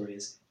Tails.com story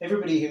is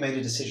everybody who made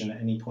a decision at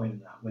any point in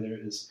that, whether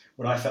it was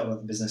what I felt about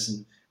the business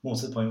and more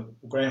to the point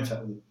what Graham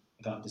felt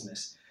about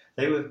business,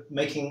 they were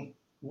making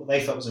what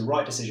they felt was the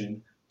right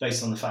decision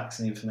based on the facts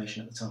and the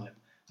information at the time.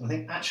 And I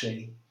think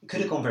actually it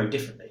could have gone very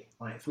differently.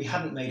 Right? If we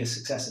hadn't made a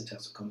success of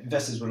Tails.com,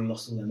 investors would have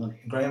lost all their money.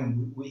 And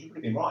Graham, he would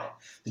have been right.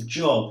 The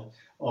job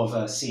of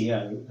a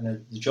CEO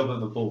and the job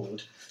of a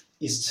board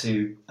is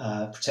to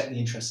protect the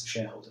interests of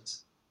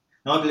shareholders.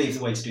 Now, I believe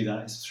the way to do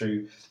that is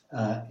through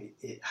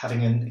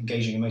having an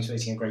engaging and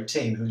motivating a great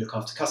team who look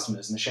after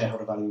customers, and the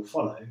shareholder value will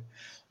follow.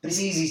 But it's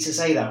easy to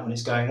say that when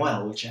it's going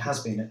well, which it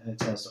has been at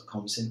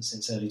Tails.com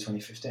since early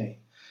 2015.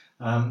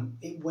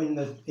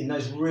 In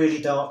those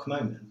really dark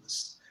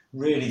moments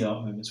where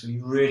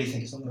you really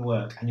think it's not going to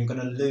work and you're going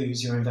to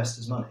lose your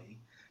investors' money,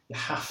 you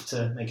have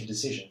to make a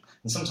decision.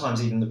 And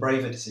sometimes even the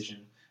braver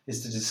decision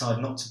is to decide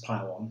not to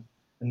plough on,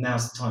 and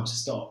now's the time to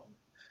stop.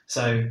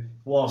 So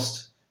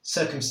whilst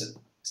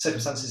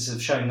circumstances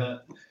have shown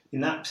that in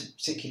that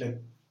particular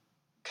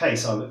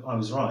case I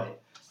was right,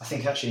 I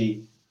think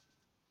actually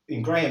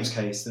in Graham's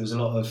case there was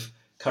a lot of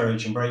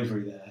courage and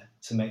bravery there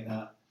to make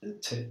that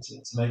to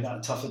make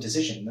that tougher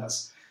decision.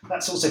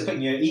 That's also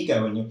putting your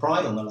ego and your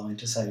pride on the line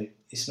to say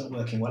it's not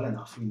working well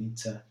enough. We need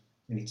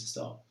to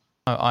stop.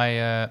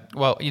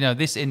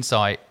 This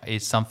insight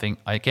is something,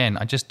 again,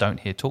 I just don't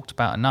hear talked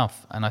about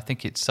enough. And I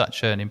think it's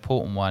such an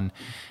important one.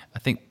 I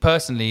think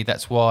personally,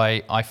 that's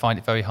why I find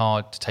it very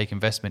hard to take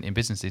investment in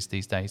businesses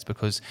these days,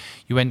 because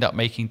you end up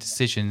making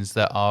decisions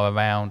that are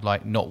around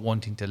like not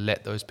wanting to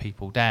let those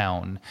people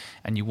down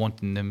and you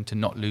wanting them to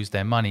not lose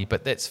their money.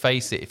 But let's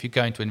face it, if you're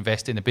going to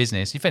invest in a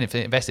business, if you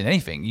invest in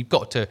anything, you've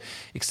got to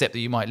accept that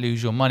you might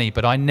lose your money.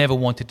 But I never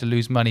wanted to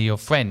lose money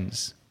of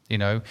friends.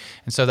 And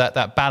so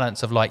that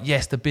balance of like,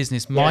 yes, the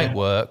business might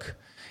work.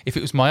 If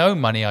it was my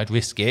own money, I'd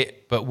risk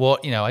it. But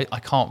I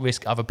can't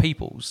risk other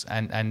people's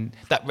and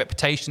that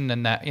reputation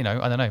and that, I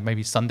don't know,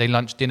 maybe Sunday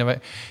lunch,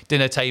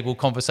 dinner table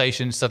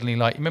conversation. Suddenly,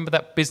 like, remember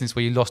that business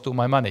where you lost all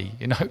my money?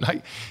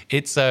 Like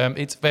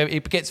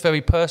it gets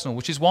very personal,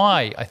 which is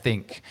why I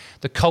think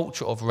the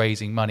culture of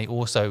raising money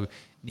also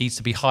needs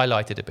to be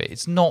highlighted a bit.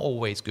 It's not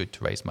always good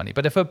to raise money,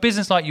 but if a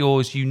business like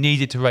yours, you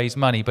needed to raise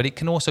money, but it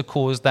can also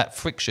cause that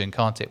friction,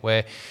 can't it?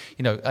 Where,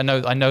 I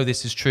know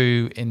this is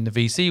true in the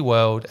VC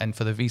world, and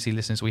for the VC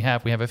listeners we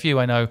have a few.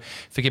 I know,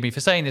 forgive me for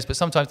saying this, but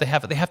sometimes they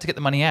have to get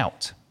the money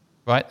out.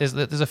 Right, there's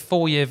a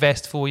 4-year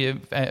vest,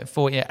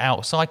 4-year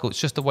out cycle.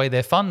 It's just the way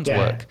their funds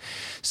work.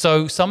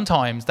 So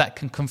sometimes that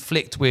can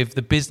conflict with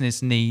the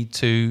business need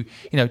to,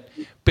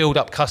 build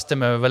up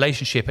customer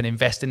relationship and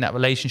invest in that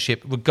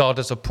relationship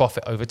regardless of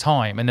profit over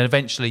time. And then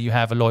eventually you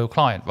have a loyal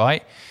client,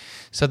 right?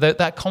 So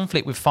that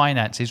conflict with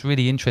finance is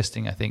really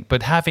interesting, I think.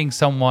 But having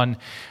someone,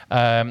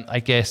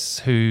 I guess,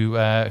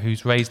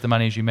 who's raised the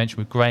money, as you mentioned,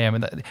 with Graham,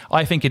 and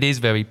I think it is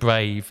very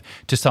brave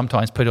to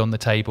sometimes put it on the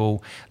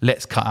table.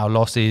 Let's cut our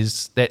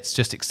losses. Let's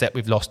just accept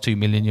we've lost $2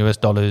 million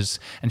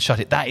and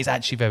shut it. That is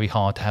actually very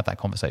hard to have that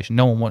conversation.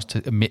 No one wants to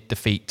admit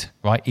defeat,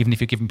 right? Even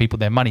if you're giving people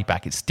their money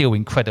back, it's still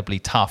incredibly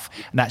tough,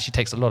 and actually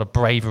takes a lot of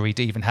bravery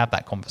to even have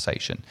that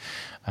conversation.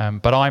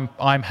 But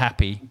I'm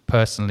happy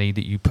personally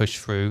that you pushed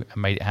through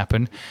and made it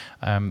happen,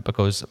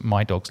 because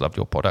my dogs loved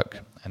your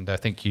product, and I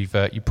think you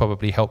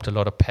probably helped a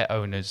lot of pet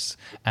owners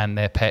and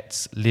their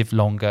pets live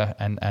longer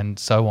and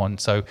so on.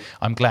 So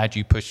I'm glad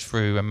you pushed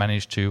through and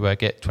managed to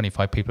get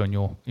 25 people on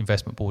your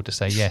investment board to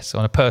say yes. So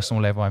on a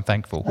personal level, I'm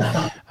thankful.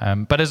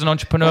 But as an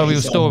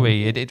entrepreneurial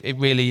story, it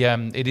really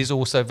it is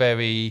also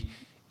very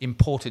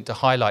important to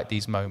highlight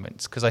these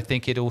moments, because I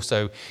think it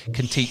also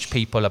can teach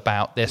people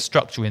about their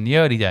structure in the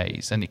early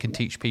days, and it can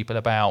teach people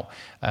about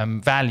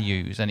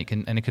values, and it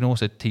can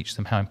also teach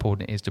them how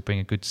important it is to bring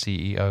a good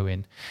CEO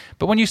in.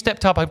 But when you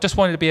stepped up, I just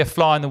wanted to be a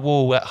fly on the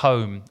wall at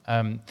home.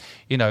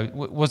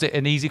 Was it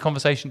an easy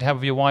conversation to have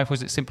with your wife?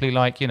 Was it simply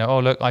like, oh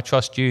look, I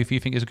trust you. If you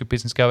think it's a good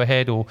business, go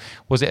ahead. Or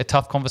was it a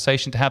tough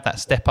conversation to have that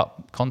step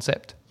up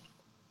concept?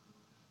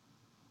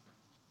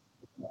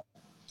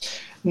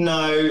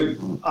 No,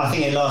 I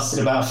think it lasted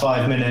about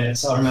 5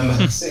 minutes. I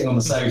remember sitting on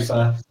the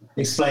sofa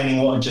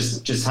explaining what had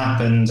just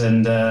happened,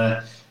 and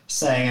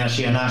saying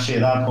actually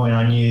at that point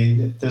I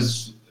knew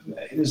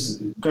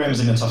Graham was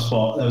in a tough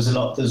spot. There was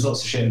lots of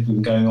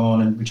shit going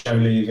on, and Joe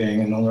leaving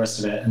and all the rest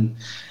of it. And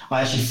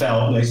I actually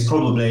felt like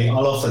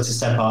I'll offer to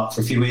step up for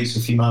a few weeks,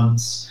 for a few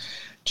months,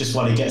 just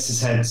while he gets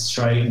his head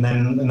straight, and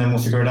then we'll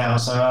figure it out.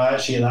 So I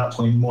actually at that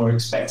point more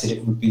expected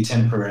it would be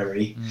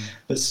temporary,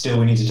 but still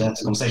we needed to have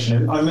the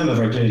conversation. I remember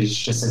very clearly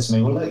she just said to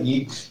me, well, look,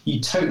 you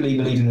totally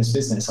believe in this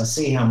business. I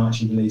see how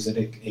much you believe that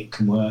it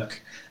can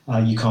work.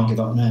 You can't give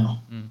up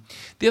now.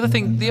 The other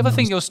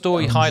thing your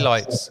story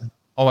highlights.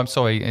 Oh, I'm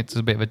sorry. It's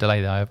a bit of a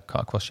delay there. I've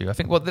cut across you. I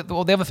think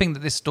the other thing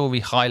that this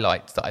story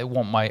highlights that I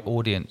want my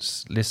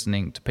audience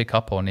listening to pick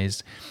up on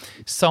is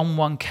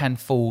someone can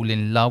fall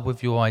in love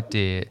with your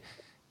idea.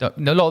 A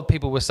lot of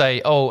people will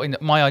say, oh,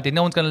 my idea,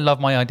 no one's going to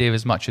love my idea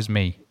as much as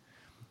me,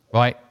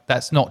 right?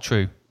 That's not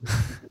true.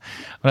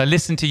 When I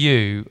listen to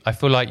you, I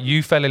feel like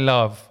you fell in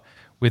love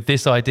with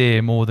this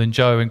idea more than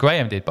Joe and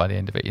Graham did by the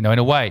end of it, in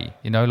a way,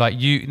 like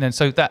you. And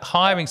so that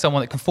hiring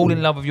someone that can fall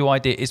in love with your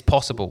idea is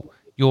possible.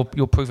 You're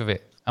proof of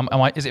it.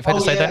 Is it fair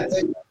to say that?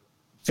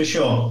 For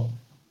sure.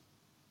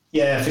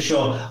 Yeah, for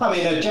sure. I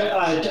mean, Joe,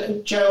 I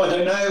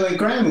don't know. And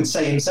Graham would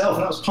say himself,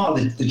 and that was part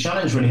of the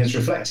challenge when he was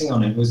reflecting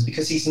on it, was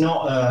because he's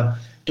not a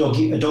dog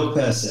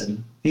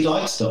person. He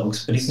likes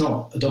dogs, but he's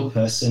not a dog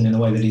person in the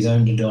way that he's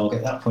owned a dog.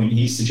 At that point,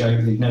 he used to joke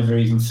that he'd never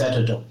even fed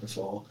a dog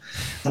before.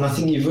 And I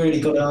think you've really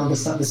got to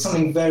understand there's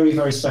something very,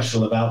 very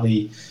special about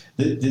the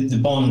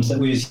bond that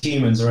we as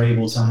humans are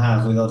able to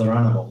have with other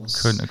animals.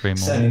 Couldn't agree more.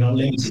 Certainly not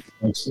limited to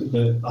dogs,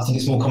 but I think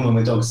it's more common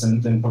with dogs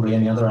than probably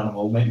any other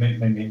animal.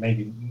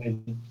 Maybe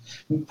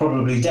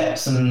probably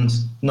depth and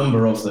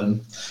number of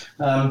them,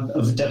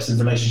 of depth of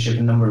relationship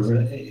and number of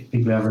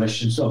people who have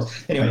relationships with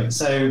dogs. Anyway,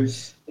 so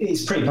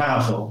it's pretty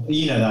powerful.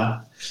 You know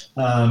that.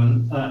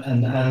 And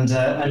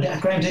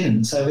Graham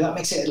didn't, so that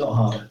makes it a lot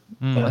harder.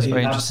 That's a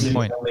very interesting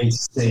point.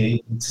 To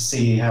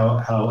see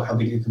how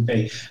big it can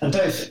be. And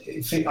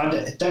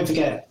don't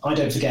forget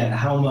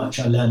how much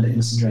I learned at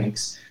Innocent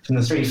Drinks from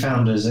the three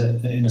founders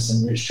at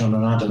Innocent, Rich, John,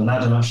 and Adam. And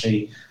Adam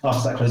actually,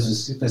 after that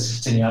close,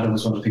 let's continue. Adam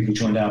was one of the people who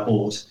joined our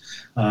board,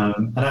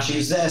 and actually it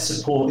was their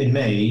support in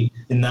me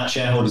in that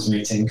shareholders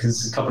meeting,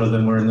 because a couple of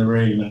them were in the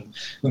room, and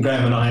when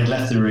Graham and I had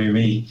left the room,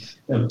 he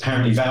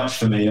apparently vouched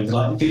for me,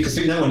 because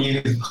no one knew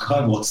who the fuck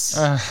I was.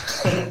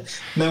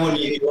 No one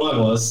knew who I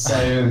was,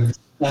 so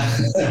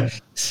they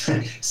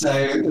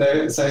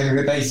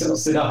sort of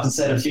stood up and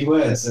said a few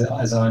words,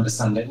 as I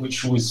understand it,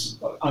 which was,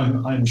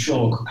 I'm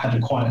sure, had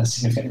quite a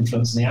significant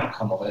influence on the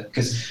outcome of it.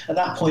 Because at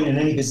that point in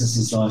any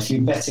business's life,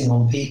 you're betting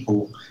on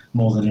people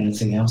more than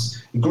anything else.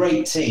 A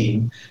great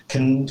team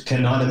can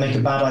either make a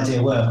bad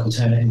idea work or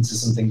turn it into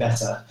something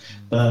better.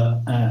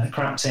 But a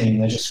crap team,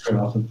 they just screw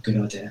up a good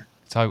idea.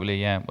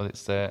 Totally, yeah. Well,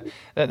 it's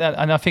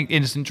and I think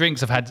Innocent Drinks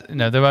have had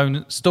their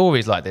own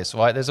stories like this,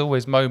 right? There's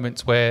always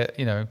moments where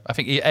I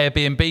think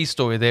Airbnb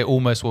story, they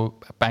almost were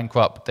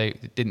bankrupt. They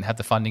didn't have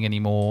the funding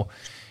anymore.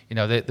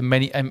 The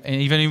many, and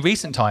even in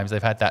recent times,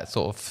 they've had that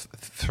sort of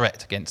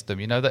threat against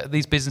them. That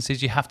these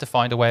businesses, you have to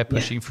find a way of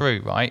pushing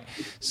through, right?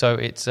 So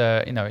it's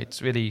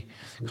it's really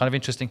kind of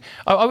interesting.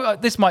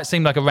 This might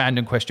seem like a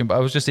random question, but I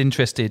was just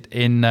interested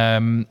in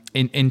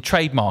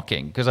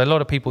trademarking, because a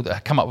lot of people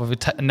that come up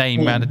with a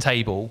name around a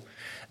table.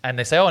 And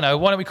they say, oh no,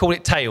 why don't we call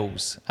it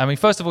Tails? I mean,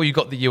 first of all, you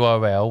got the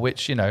URL,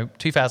 which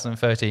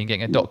 2013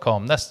 getting a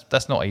 .com.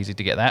 That's not easy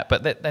to get that.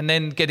 But and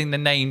then getting the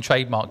name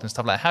trademarked and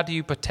stuff like that. How do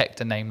you protect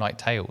a name like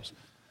Tails?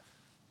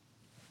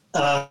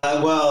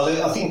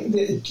 Well, I think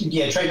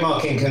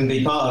trademarking can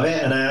be part of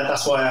it, and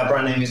that's why our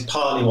brand name is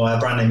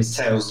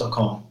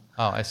Tails.com.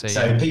 Oh, I see.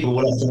 So people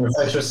will often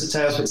refer to us as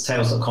Tails, but it's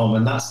Tails.com,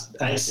 and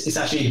it's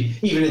actually,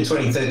 even in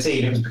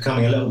 2013, it was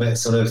becoming a little bit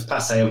sort of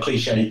passé or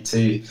cliche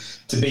to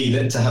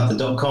have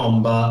the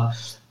 .com, but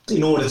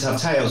in order to have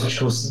Tails, which of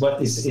course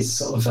is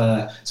sort of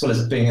as well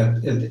as being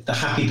the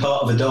happy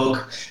part of a dog,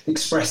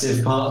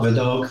 expressive part of a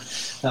dog,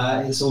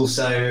 it's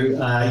also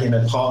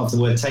part of the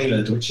word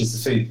tailored, which is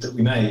the food that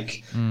we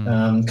make,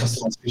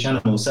 customized for each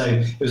animal. So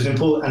it was an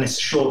important, and it's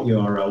a short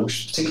URL, which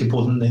is particularly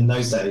important in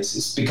those days.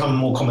 It's become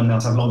more common now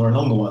to have longer and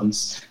longer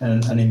ones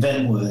and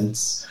invent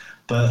words.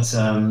 But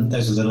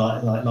those were the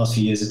last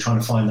few years of trying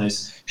to find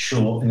those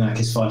short, in that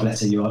case,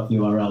 5-letter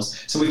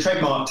URLs. So we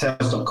trademarked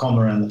Tails.com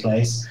around the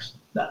place.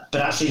 But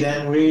actually,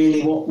 then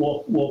really,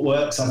 what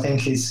works, I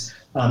think, is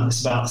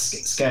it's about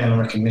scale and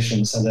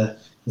recognition. So the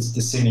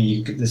sooner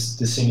you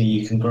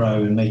can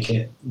grow and make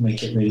it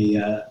really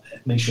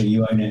make sure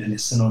you own it and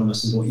it's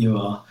synonymous with what you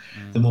are.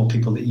 The more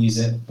people that use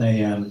it,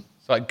 they.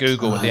 It's like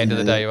Google at the end of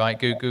the day, right?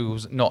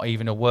 Google's not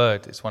even a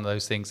word. It's one of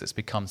those things that's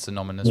become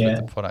synonymous with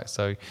the product.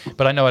 So,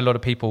 but I know a lot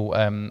of people.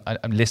 I'm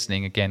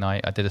listening again. I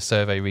did a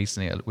survey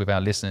recently with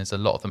our listeners. A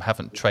lot of them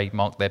haven't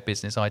trademarked their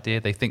business idea.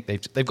 They think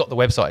they've got the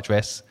website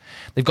address,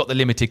 they've got the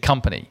limited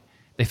company.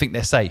 They think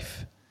they're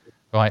safe,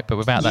 right? But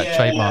without that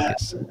trademark,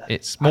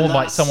 it's more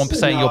like someone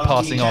saying you're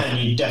passing off.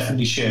 You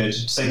definitely should.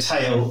 So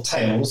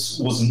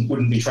Tails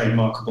wouldn't be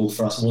trademarkable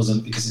for us.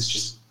 Wasn't, because it's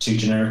just too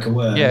generic a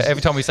word. Yeah,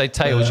 every time we say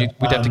Tails,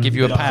 we'd have to give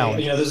you a pound.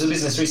 There's a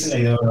business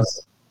recently that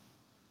was.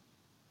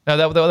 No,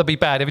 that would be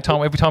bad. Every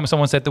time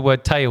someone said the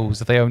word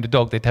Tails, if they owned a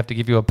dog, they'd have to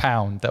give you a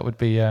pound. That would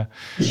be that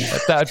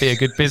would be a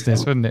good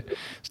business, wouldn't it?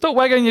 Stop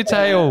wagging your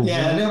tail.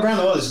 Yeah, around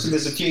the world,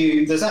 there's a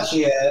few. There's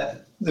actually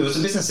there was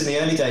a business in the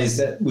early days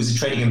that was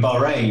trading in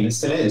Bahrain, it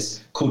still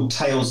is, called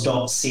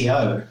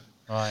Tails.co.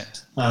 Right.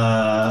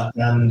 But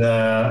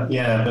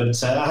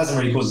that hasn't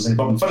really caused us any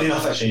problem. Funny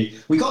enough, actually,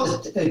 we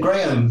got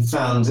Graham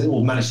found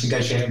or managed to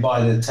negotiate and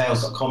buy the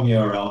Tails.com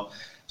URL,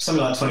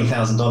 something like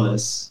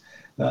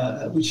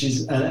 $20,000, which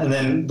is,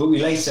 but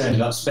we later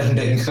ended up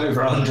spending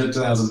over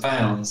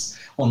 £100,000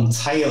 on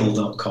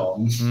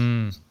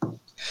Tail.com.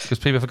 Because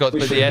people forgot to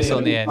put the S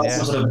on the end.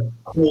 Some sort of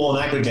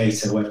porn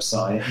aggregator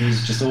website. It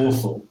was just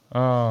awful.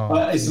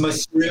 It's the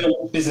most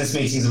surreal business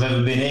meetings I've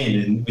ever been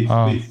in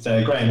with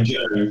Graham and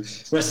Joe. The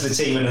rest of the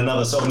team in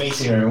another sort of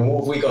meeting room.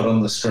 What have we got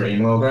on the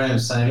screen? Well,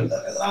 Graham's saying,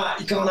 look at that,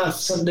 you can't have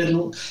some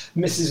little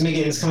Mrs.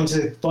 Miggins coming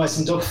to buy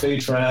some dog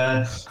food for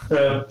a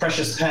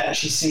precious pet.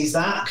 She sees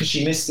that because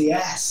she missed the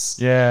S.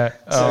 Yeah.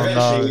 So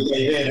eventually we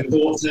gave in and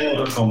bought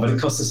Tail.com, but it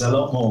cost us a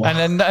lot more.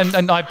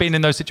 And I've been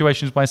in those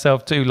situations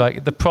myself too.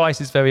 Like the price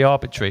is very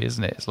arbitrary,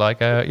 isn't it? It's like,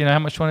 how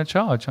much do you want to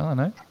charge? I don't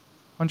know.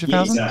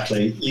 100,000?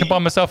 Exactly. I can buy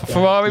myself a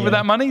Ferrari with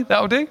that money.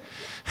 That'll do.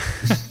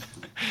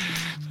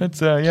 But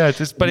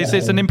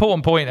it's an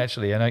important point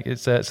actually, and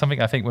it's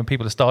something I think when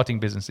people are starting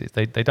businesses,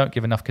 they don't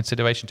give enough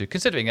consideration to.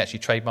 Considering actually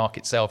trademark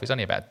itself is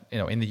only about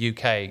in the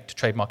UK, to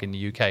trademark in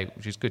the UK,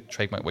 which is good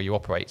trademark where you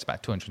operate, it's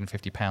about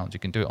 £250. You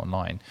can do it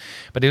online,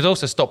 but it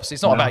also stops.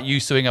 It's not about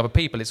you suing other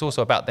people. It's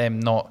also about them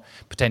not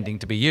pretending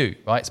to be you,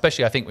 right?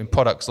 Especially I think with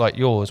products like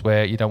yours,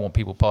 where you don't want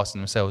people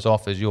passing themselves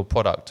off as your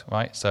product,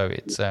 right? So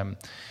it's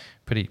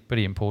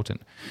pretty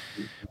important.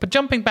 But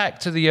jumping back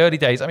to the early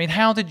days, I mean,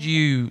 how did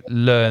you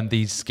learn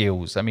these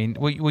skills? I mean,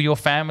 were your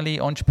family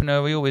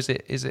entrepreneurial?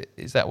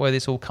 Is that where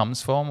this all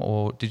comes from,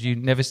 or did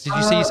you see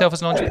yourself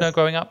as an entrepreneur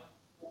growing up?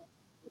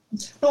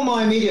 Not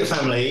my immediate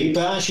family,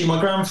 but actually my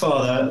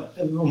grandfather,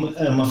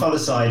 on my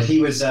father's side,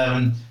 he was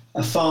a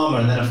farmer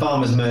and then a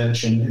farmer's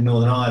merchant in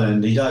Northern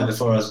Ireland. He died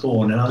before I was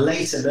born, and I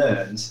later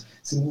learned,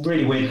 some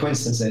really weird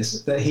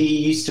coincidences, that he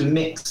used to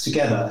mix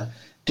together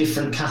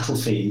different cattle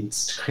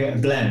feeds to create a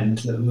blend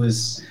that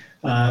was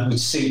would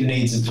suit the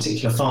needs of a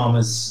particular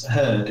farmer's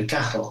herd of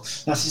cattle.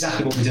 That's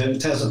exactly what we do at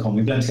Tails.com.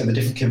 We blend together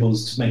different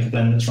kibbles to make a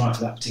blend that's right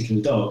for that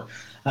particular dog.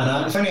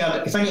 And if only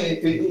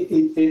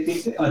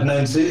I'd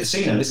known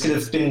sooner, this could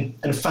have been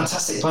a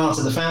fantastic part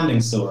of the founding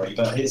story.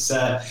 But it's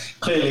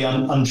clearly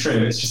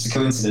untrue. It's just a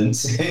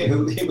coincidence.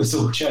 It was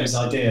all Joe's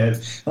idea,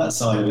 that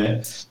side of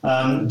it.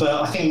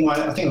 But I think my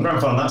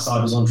grandfather on that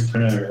side was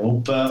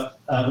entrepreneurial, but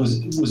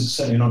was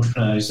certainly an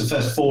entrepreneur. He was the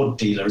first Ford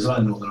dealer as well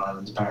in Northern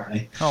Ireland,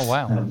 apparently. Oh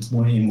wow!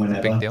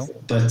 Whenever. Big deal.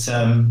 But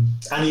and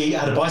he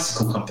had a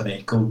bicycle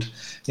company called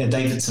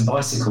Davidson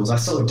Bicycles. I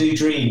sort of do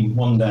dream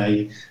one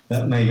day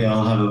that maybe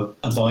I'll have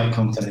a bike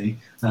company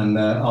and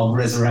I'll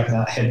resurrect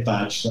that head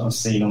badge that I've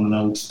seen on an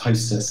old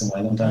poster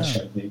somewhere that Dad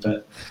showed me.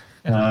 But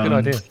good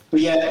idea. But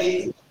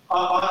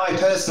I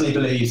personally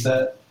believe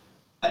that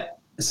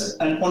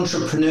an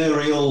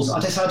entrepreneurial. I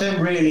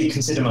don't really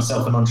consider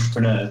myself an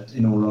entrepreneur,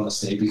 in all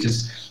honesty,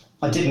 because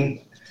I had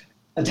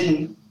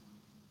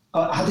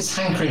this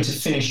hankering to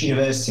finish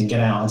university and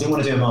get out. I didn't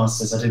want to do a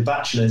master's. I did a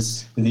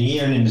bachelor's with a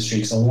year in industry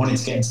because I wanted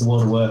to get into the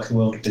world of work, the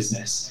world of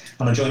business.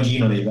 And I joined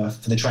Unilever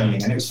for the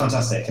training, and it was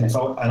fantastic. And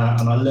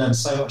I learned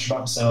so much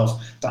about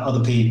myself, about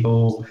other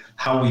people,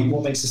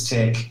 what makes us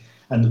tick,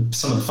 and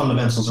some of the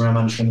fundamentals around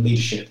management and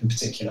leadership in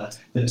particular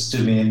that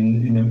stood me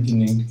in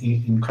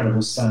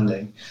incredible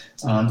standing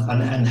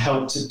and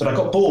helped. But I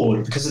got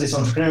bored because of this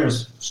entrepreneurial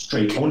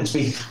streak. I wanted to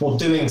be more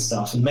doing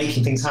stuff and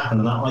making things happen,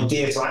 and that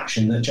idea to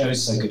action that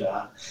Joe's so good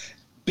at.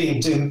 Being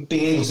able to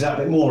do that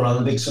a bit more rather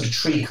than the big sort of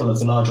treacle of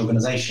the large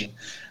organisation.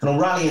 And on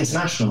Rally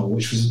International,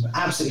 which was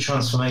absolutely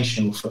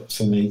transformational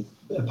for me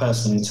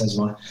personally in terms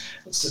of my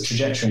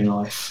trajectory in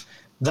life,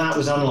 that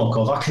was unlock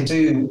of I can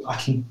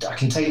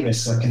take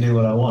risks, I can do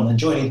what I want, and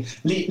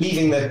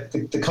leaving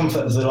the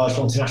comfort of the large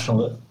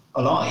multinational that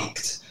I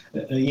liked,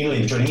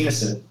 joining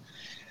Innocent.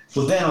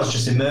 Well, then I was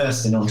just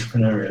immersed in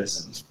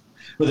entrepreneurialism.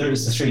 Whether it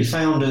was the three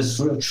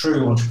founders,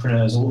 true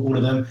entrepreneurs, all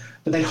of them,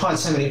 but they hired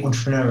so many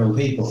entrepreneurial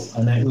people,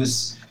 and it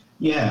was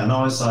and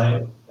I was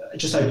like, it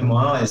just opened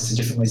my eyes to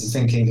different ways of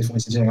thinking, different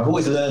ways of doing. I've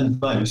always learned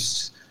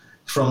most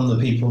from the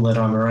people that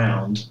I'm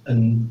around,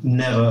 and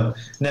never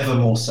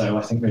more so,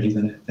 I think, really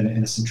than at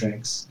Innocent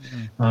Drinks.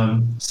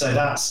 Mm-hmm. So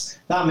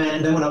that meant.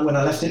 And then when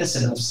I left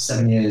Innocent after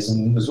 7 years,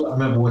 and I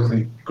remember working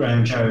with Graham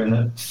and Joe in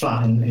a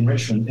flat in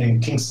Richmond,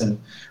 in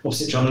Kingston,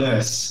 opposite John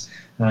Lewis,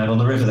 on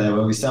the river there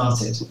where we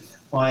started.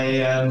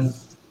 I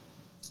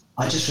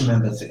just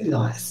remember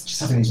just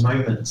having these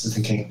moments of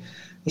thinking,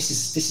 this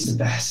is the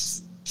best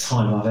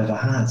time I've ever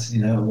had,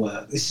 at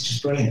work. This is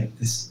just brilliant.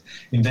 This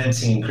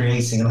inventing and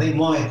creating. And I think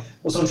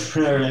what's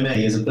entrepreneurial in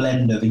me is a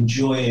blend of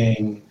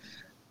enjoying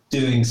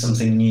doing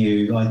something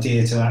new,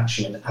 idea to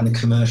action, and the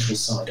commercial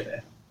side of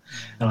it.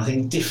 And I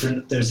think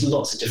there's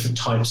lots of different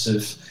types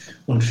of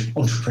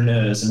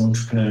entrepreneurs and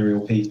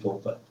entrepreneurial people,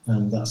 but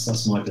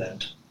that's my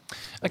blend.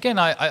 Again,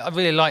 I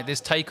really like this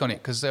take on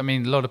it because, I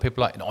mean, a lot of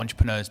people are like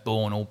entrepreneurs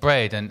born or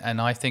bred,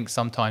 and I think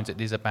sometimes it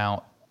is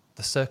about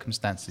the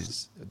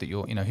circumstances that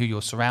who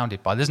you're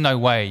surrounded by. There's no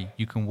way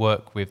you can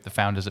work with the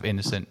founders of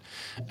Innocent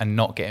and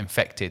not get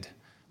infected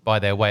by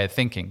their way of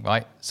thinking,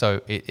 right?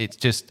 So it's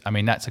just, I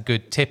mean, that's a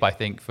good tip, I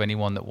think, for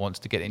anyone that wants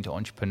to get into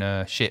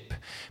entrepreneurship.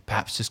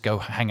 Perhaps just go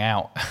hang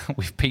out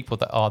with people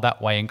that are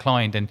that way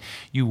inclined, and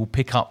you will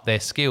pick up their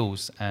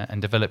skills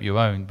and develop your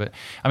own. But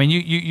I mean,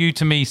 you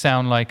to me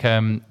sound like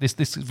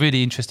this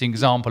really interesting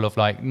example of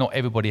like, not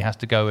everybody has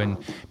to go and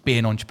be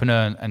an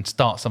entrepreneur and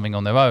start something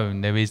on their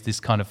own. There is this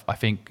kind of, I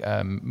think,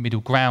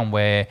 middle ground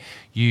where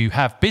you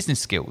have business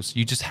skills,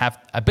 you just have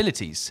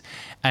abilities,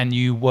 and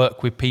you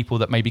work with people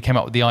that maybe came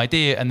up with the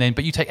idea,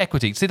 but you take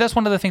equity. See, that's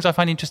one of the things I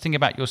find interesting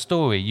about your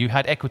story. You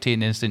had equity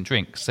in Instant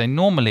Drinks. So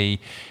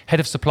normally, head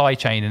of supply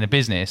chain in a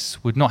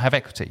business would not have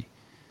equity.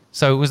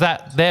 So was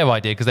that their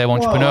idea because they were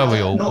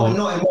entrepreneurial? Not in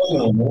my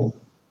normal.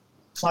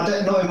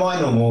 Not in my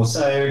normal.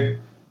 So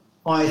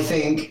I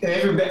think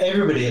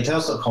everybody at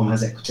Tails.com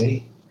has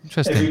equity.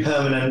 Interesting. Every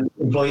permanent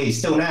employee,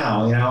 still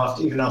now,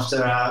 even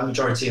after our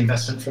majority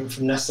investment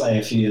from Nestle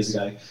a few years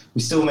ago,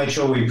 we still made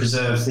sure we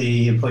preserve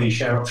the employee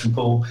share option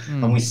pool,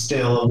 and we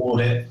still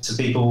award it to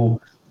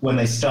people when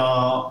they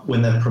start,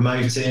 when they're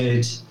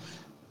promoted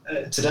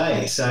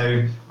today.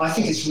 So I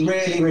think it's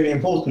really, really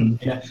important,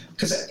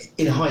 because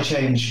in a high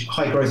change,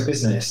 high growth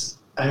business,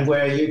 and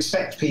where you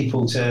expect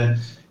people to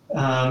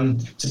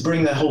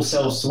bring their whole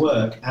selves to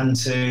work and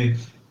to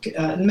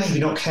maybe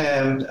not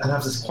care and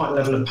have this quite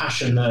level of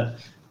passion that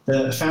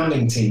the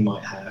founding team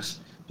might have,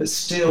 but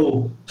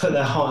still put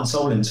their heart and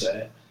soul into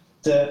it,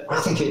 that I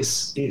think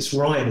it's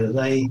right that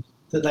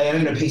they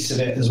own a piece of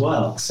it as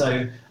well.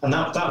 So, and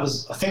that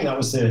was, I think that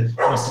must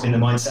have been the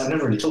mindset. I've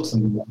never really talked to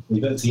them about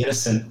it, but the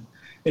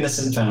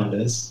innocent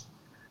founders,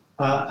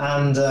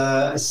 and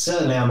it's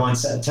certainly our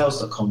mindset at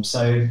Tails.com.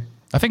 So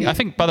I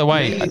think by the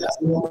way,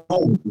 that's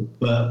normal,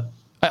 but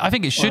I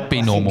think it should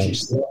be normal.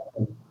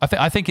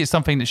 I think it's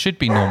something that should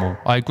be normal.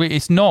 I agree.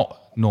 It's not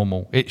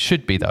normal. It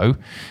should be, though.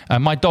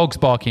 My dog's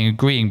barking,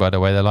 agreeing, by the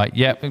way. They're like,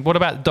 yeah, what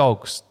about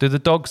dogs? Do the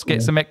dogs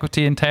get some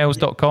equity in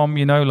Tails.com?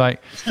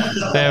 Like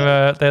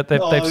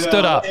they've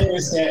stood up.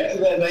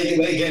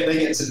 They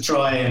get to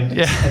try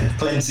and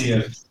plenty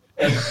of...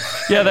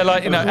 Yeah, they're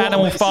like,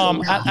 animal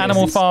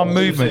farm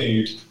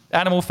movement.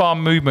 Animal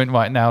farm movement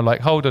right now.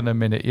 Like, hold on a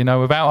minute.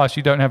 Without us,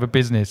 you don't have a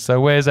business.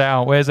 So where's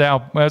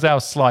our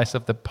slice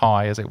of the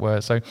pie, as it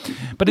were? So,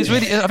 but it's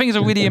really, I think it's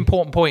a really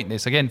important point.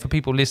 This again for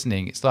people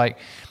listening. It's like,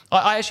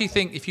 I actually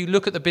think if you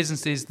look at the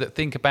businesses that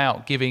think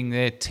about giving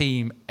their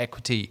team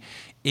equity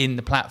in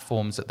the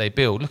platforms that they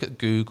build, look at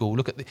Google,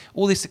 look at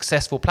all these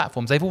successful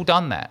platforms, they've all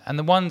done that. And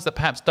the ones that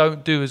perhaps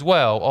don't do as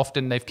well,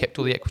 often they've kept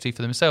all the equity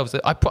for themselves.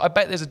 I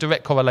bet there's a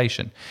direct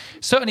correlation.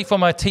 Certainly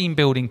from a team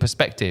building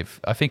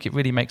perspective, I think it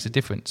really makes a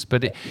difference.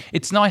 But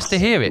it's nice to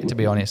hear it, to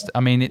be honest.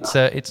 I mean, it's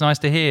nice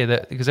to hear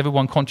that, because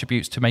everyone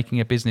contributes to making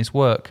a business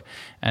work.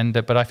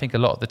 But I think a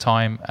lot of the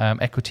time,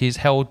 equity is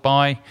held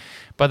by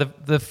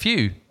the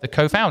few, the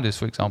co-founders,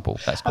 for example.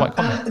 That's quite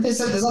common.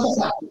 There's other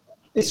factors.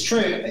 It's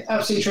true,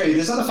 absolutely true.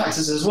 There's other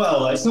factors as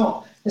well. It's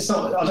not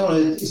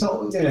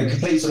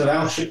complete sort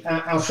of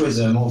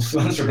altruism or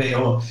philanthropy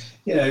or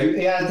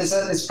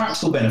there's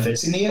practical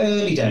benefits. In the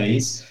early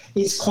days,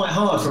 it's quite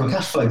hard from a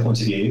cash flow point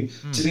of view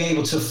to be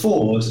able to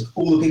afford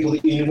all the people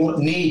that you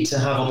need to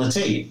have on the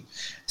team,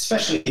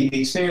 especially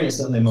the experience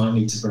that they might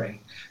need to bring.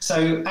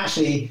 So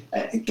actually,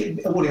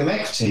 awarding them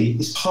equity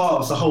is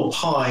part of the whole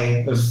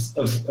pie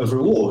of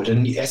reward.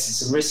 And yes,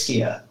 it's a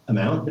riskier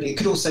amount, but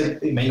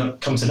it may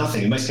not come to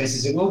nothing. In most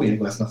cases, it will be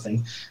worth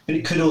nothing, but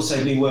it could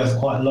also be worth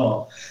quite a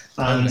lot.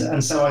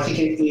 And so I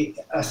think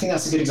I think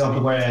that's a good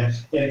example where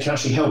it can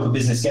actually help a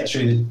business get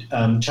through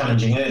the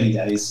challenging early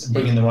days and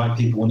bring in the right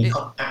people when you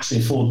can't actually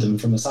afford them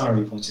from a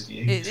salary point of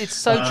view. It's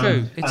so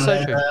true. It's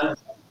so true.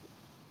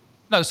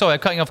 No, sorry, I'm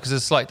cutting off because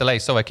there's a slight delay.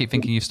 Sorry, I keep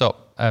thinking you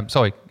stopped.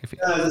 Sorry.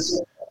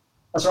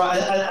 That's right.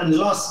 And the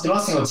last thing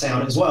I would say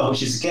on it as well,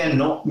 which is again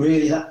not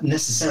really that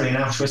necessarily an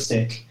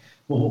altruistic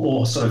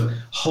or sort of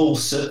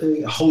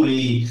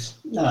wholly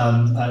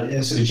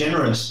sort of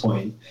generous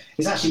point,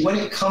 is actually when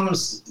it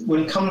comes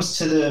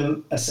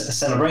to a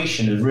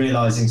celebration of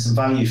realising some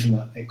value from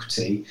that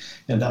equity,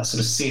 that sort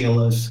of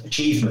seal of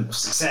achievement, of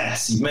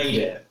success, you've made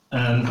it,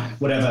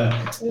 whatever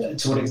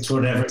to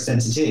whatever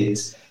extent it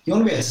is, you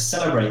want to be able to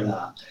celebrate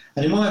that.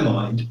 And in my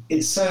mind,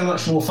 it's so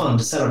much more fun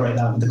to celebrate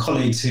that with the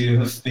colleagues who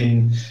have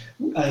been,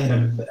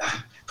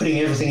 putting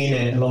everything in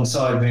it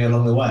alongside me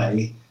along the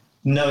way,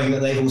 knowing that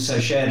they've also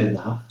shared in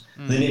that,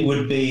 than it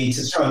would be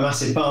to throw a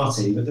massive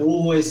party. But there will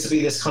always to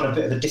be this kind of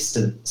bit of a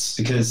distance,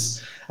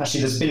 because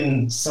actually there's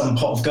been some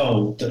pot of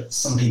gold that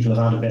some people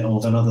have had a bit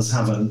of and others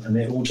haven't, and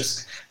it will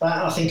just,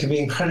 that I think can be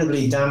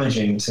incredibly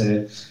damaging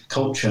to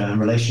culture and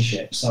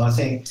relationships. So I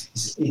think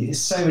it's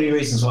so many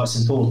reasons why it's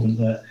important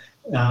that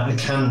it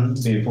can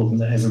be important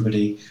that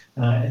everybody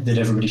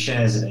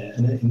shares in it,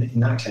 and in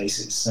that case,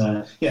 it's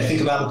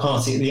think about the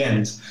party at the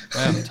end.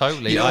 Yeah,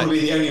 totally. You don't want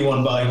to be the only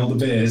one buying all the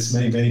beers,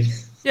 maybe.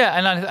 Yeah,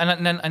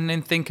 and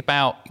then think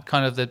about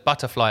kind of the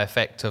butterfly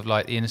effect of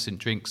like the Innocent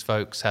Drinks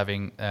folks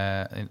having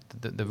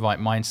the right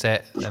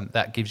mindset, and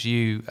that gives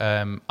you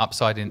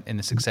upside in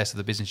the success of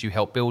the business you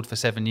helped build for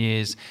 7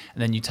 years,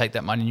 and then you take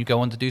that money and you go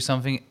on to do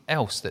something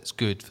else that's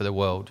good for the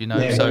world. You know,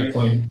 Yeah, so great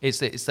point. it's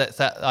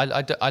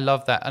that I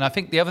love that, and I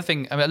think the other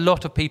thing, I mean, a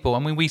lot of people, I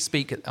mean, we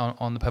speak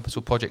on the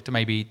Purposeful Project to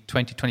maybe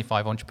 20,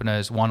 25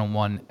 entrepreneurs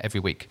one-on-one every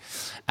week,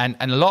 and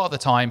a lot of the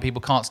time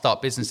people can't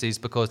start businesses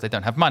because they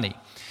don't have money.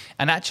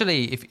 And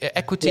actually, if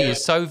equity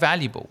is so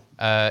valuable,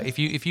 if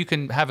you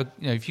can have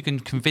if you can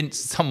convince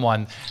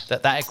someone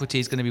that equity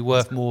is going to be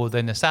worth more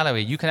than a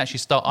salary, you can actually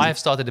start. I have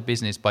started a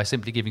business by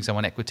simply giving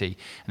someone equity,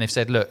 and they've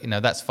said, look,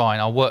 that's fine.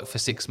 I'll work for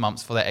 6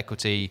 months for that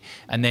equity,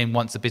 and then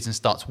once the business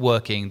starts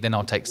working, then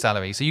I'll take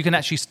salary. So you can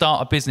actually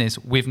start a business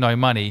with no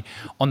money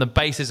on the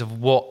basis of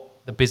what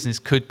the business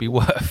could be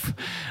worth,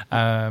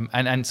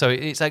 and so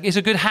it's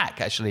a good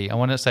hack. Actually, I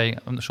want to say,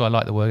 I'm not sure I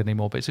like the word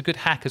anymore, but it's a good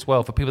hack as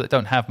well for people that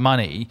don't have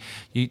money,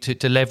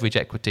 to leverage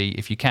equity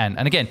if you can.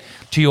 And again,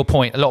 to your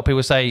point, a lot of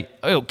people say,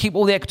 oh, keep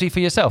all the equity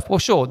for yourself. Well,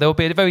 sure, there will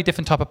be a very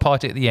different type of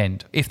party at the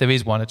end, if there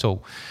is one at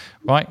all,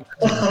 right?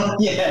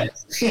 Yeah.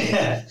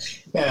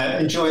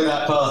 Enjoy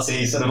that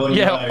party, sort of on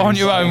your own. On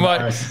your own,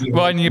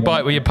 riding your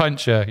bike with your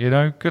puncher.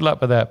 Good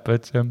luck with that.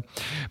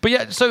 But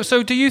yeah.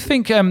 So do you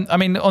think? I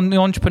mean, on the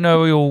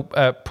entrepreneurial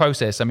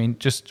process, I mean,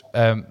 just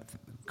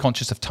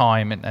conscious of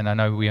time, and I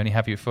know we only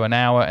have you for an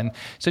hour, and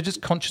so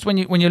just conscious when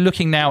you're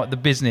looking now at the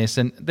business,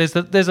 and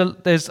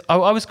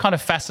I was kind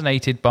of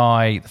fascinated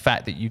by the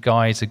fact that you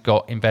guys had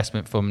got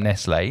investment from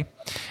Nestle.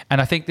 And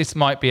I think this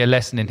might be a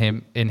lesson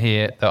in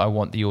here that I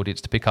want the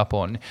audience to pick up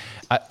on.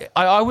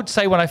 I would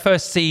say when I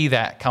first see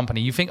that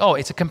company, you think, oh,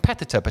 it's a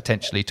competitor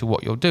potentially to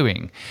what you're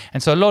doing.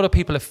 And so a lot of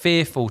people are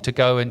fearful to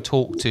go and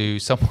talk to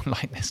someone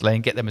like Nestle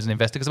and get them as an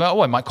investor because,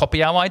 I might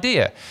copy our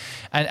idea.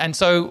 And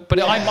so, but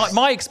yes.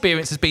 My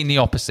experience has been the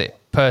opposite.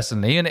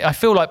 Personally, and I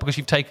feel like because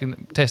you've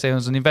taken Tesla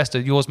as an investor,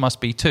 yours must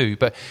be too.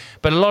 But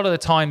a lot of the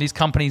time, these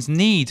companies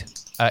need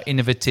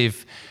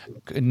innovative,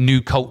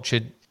 new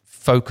cultured,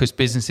 focused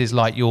businesses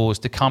like yours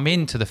to come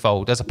into the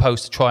fold as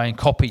opposed to try and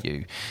copy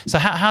you. So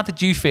how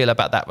did you feel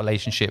about that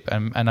relationship?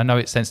 And I know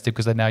it's sensitive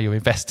because they're now your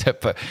investor,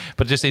 but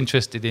just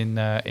interested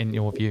in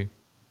your view.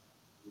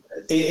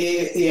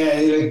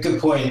 Good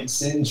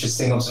points,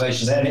 interesting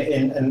observations,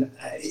 and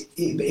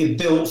it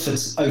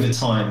built over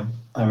time.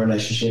 Our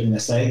relationship with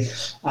Nestle,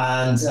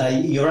 and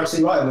you're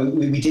absolutely right.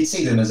 We did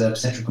see them as a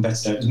potential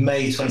competitor. It was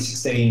May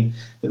 2016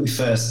 that we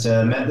first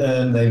met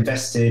them. They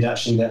invested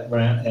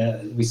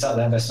we started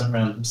that investment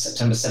around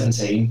September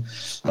 17,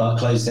 but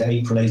closed at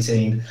April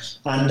 18.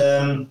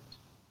 And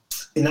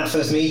in that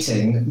first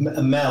meeting,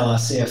 Mel, our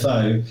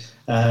CFO,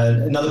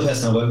 another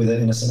person I work with at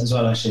Innocent as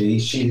well, actually,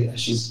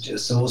 she's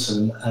just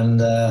awesome. And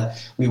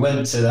we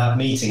went to that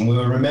meeting. We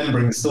were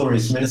remembering the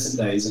stories from Innocent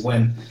days of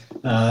when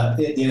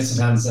the Innocent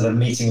fans had a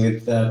meeting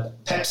with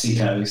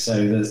PepsiCo.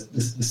 So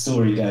the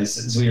story goes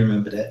as we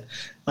remembered it.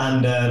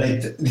 And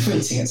the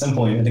meeting at some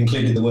point had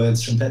included the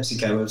words from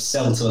PepsiCo of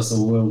 "sell to us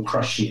or we'll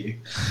crush you,"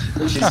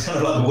 which is kind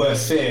of like the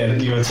worst fear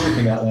that you were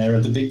talking about there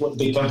of what the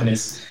big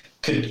companies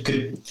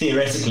could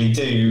theoretically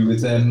do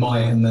with their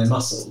might and their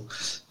muscle.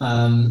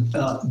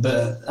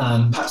 But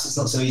perhaps it's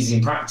not so easy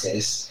in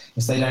practice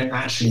if they don't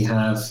actually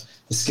have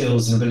the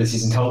skills and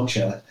abilities and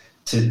culture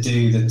to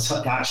do the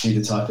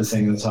type of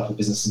thing and the type of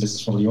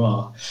business model you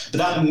are.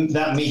 But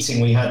that meeting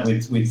we had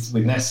with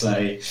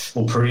Nestle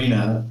or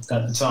Purina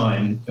at the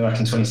time, back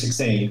in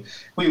 2016,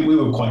 we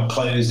were quite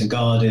closed and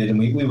guarded, and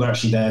we were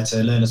actually there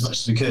to learn as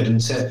much as we could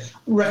and to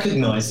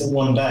recognise that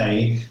one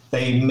day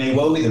they may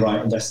well be the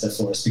right investor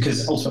for us,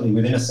 because ultimately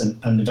with Innocent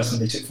and the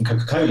investment they took from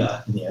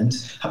Coca-Cola in the end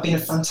have been a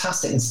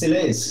fantastic and still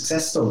is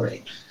success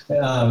story.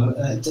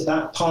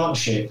 That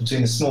partnership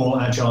between the small,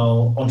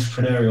 agile,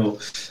 entrepreneurial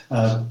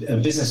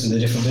business with a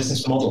different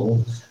business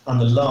model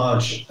and the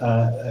large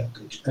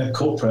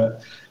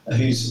corporate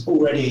who's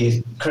already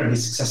incredibly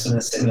successful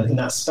in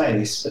that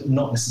space, but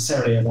not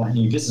necessarily of that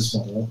new business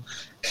model,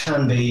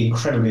 can be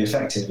incredibly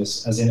effective,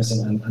 as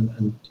Innocent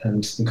and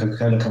the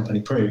Coca-Cola company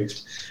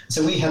proved.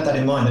 So we had that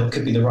in mind, that it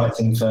could be the right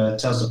thing for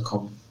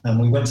Tails.com. And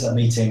we went to that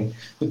meeting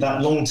with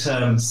that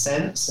long-term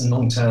sense and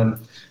long-term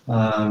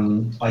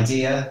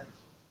idea,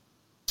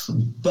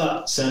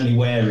 but certainly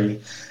wary.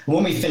 And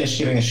when we finished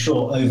giving a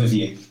short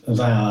overview of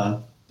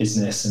our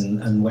business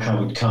and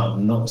how we'd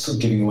come, not sort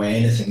of giving away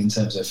anything in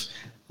terms of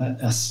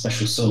a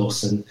special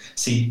source and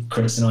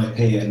secrets and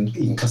IP and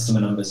even customer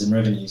numbers and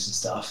revenues and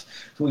stuff,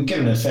 but we've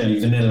given a fairly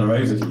vanilla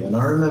overview. And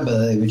I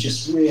remember they were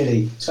just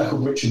really, this guy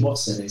called Richard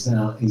Watson, he's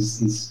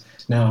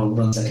now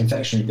runs a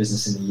confectionery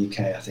business in the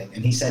UK, I think.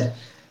 And he said,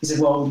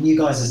 well, you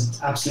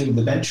guys are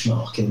absolutely the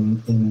benchmark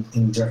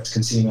in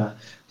direct-to-consumer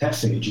pet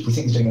food. We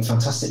think you're doing a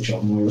fantastic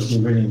job, and we're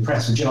really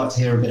impressed. Would you like to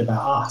hear a bit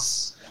about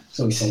us?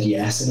 So we said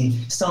yes, and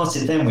he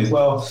started then with,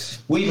 well,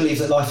 we believe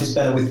that life is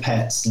better with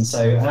pets, and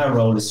so our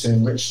role is to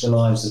enrich the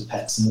lives of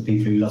pets and the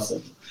people who love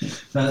them.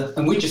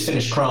 And we just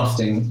finished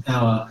crafting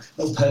our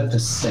little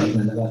purpose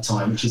statement at that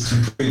time, which is to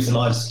improve the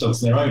lives of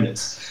dogs and their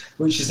owners,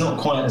 which is not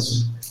quite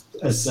as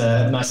as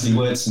nicely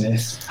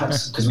wordsmithed,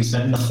 perhaps because we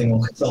spent nothing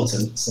on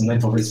consultants, and they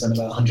probably spent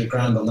about 100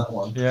 grand on that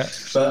one. Yeah,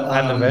 but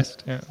and the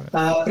rest. Yeah.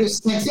 But it's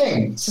the same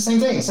thing. It's the same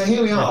thing. So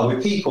here we are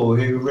with people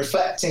who,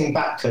 reflecting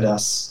back at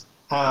us,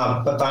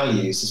 our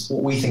values is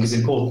what we think is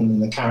important in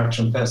the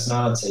character and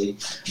personality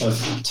of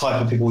the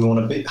type of people we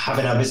want to have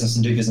in our business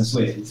and do business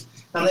with.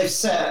 And they've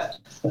set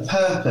a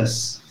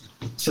purpose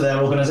for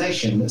their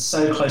organisation that's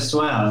so close to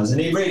ours. And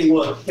it really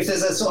was, if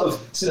there's a sort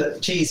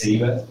of cheesy,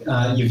 but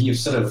you've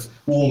sort of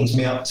warmed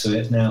me up to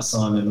it now,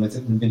 Simon.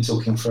 We've been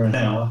talking for an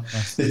hour.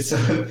 It's,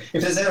 if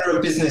there's ever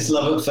a business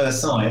love at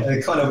first sight,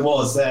 it kind of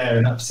was there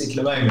in that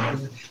particular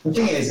moment. The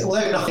thing is,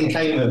 although nothing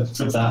came of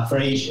that for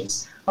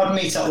ages, I'd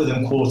meet up with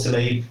them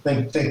quarterly.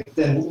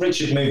 Then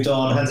Richard moved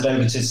on, handed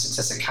over to his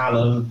successor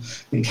Callum.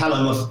 And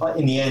Callum,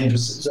 in the end,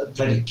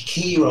 played a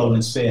key role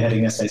in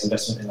spearheading Nestlé's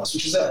investment in us,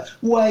 which is a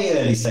way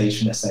early stage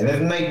for Nestlé.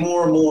 They've made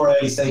more and more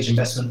early stage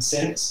investments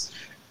since,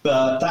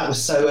 but that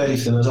was so early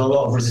for them. There was a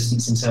lot of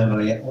resistance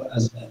internally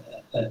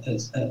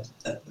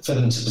for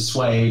them to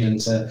persuade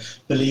and to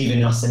believe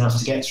in us enough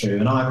to get through.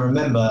 And I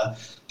remember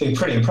being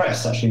pretty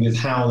impressed actually with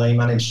how they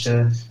managed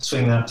to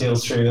swing that deal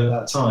through at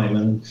that time.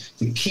 And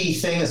the key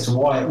thing as to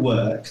why it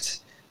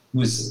worked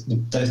was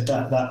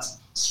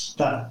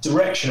that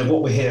direction of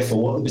what we're here for,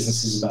 what the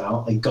business is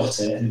about. They got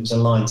it, and it was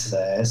aligned to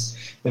theirs.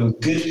 They were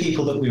good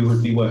people that we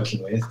would be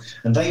working with,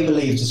 and they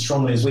believed as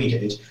strongly as we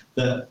did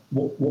that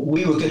what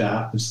we were good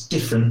at was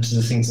different to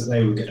the things that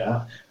they were good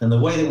at, and the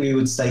way that we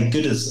would stay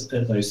good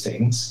at those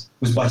things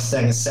was by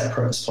staying as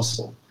separate as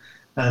possible.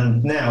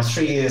 And now,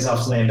 3 years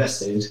after they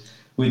invested,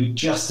 we're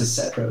just as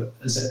separate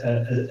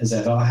as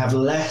ever. I have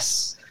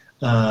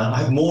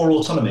more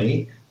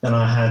autonomy than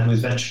I had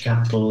with venture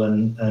capital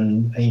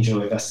and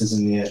angel investors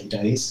in the early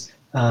days,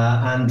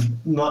 and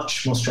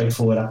much more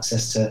straightforward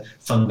access to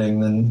funding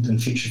than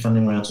future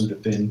funding rounds would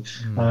have been.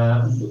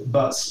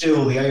 But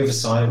still, the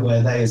oversight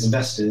where they as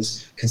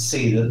investors can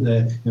see that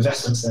the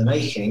investments they're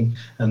making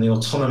and the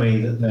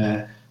autonomy that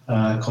they're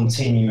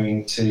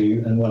continuing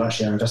to, and well,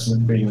 actually our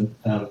investment agreement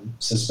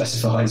so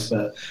specifies,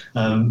 but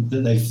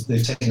that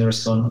they've taken the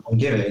risk on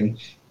giving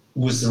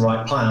was the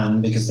right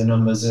plan, because the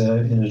numbers are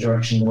in a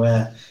direction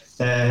where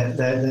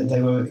they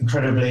were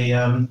incredibly,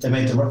 they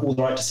made all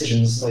the right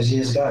decisions those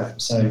years ago.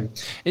 So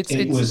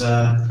it was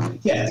a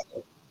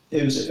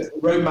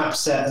roadmap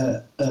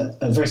set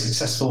a very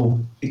successful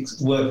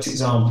worked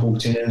example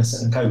between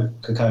Innocent and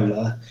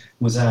Coca-Cola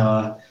was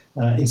our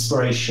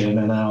inspiration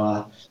and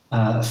our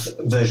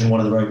version 1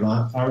 of the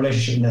roadmap. Our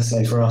relationship with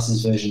Nestlé for us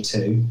is version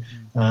 2,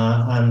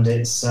 and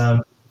it's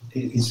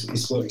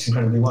worked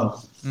incredibly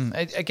well.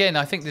 Again,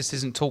 I think this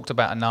isn't talked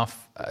about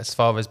enough as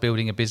far as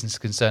building a business is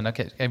concerned.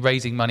 Okay,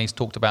 raising money is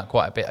talked about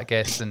quite a bit, I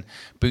guess, and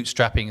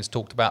bootstrapping is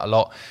talked about a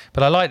lot.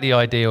 But I like the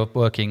idea of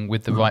working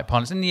with the right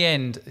partners. In the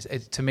end,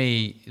 to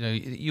me,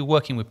 you're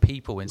working with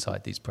people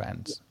inside these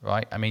brands,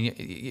 right? I mean,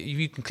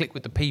 you can click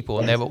with the people,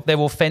 and they're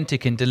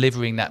authentic in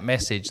delivering that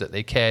message that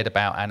they cared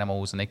about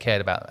animals and they cared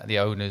about the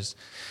owners.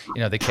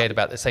 They cared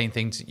about the same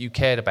things that you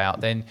cared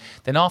about. Then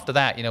after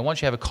that,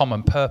 once you have a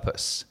common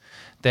purpose,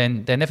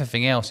 then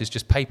everything else is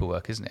just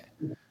paperwork, isn't it?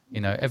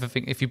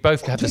 Everything. If you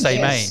both have the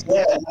same aim.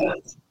 Yeah.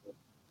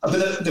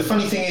 But the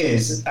funny thing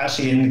is,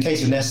 actually, in the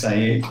case of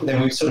Nestlé, then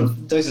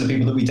those are the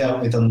people that we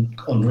dealt with on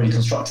really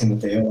constructing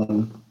the deal,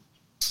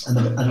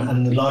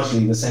 and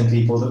largely the same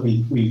people that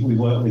we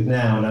work with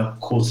now in our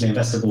quarterly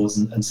investor boards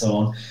and so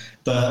on.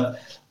 But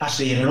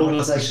actually, in an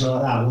organisation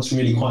like that, what's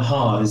really quite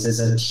hard is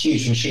there's a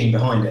huge machine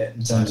behind it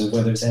in terms of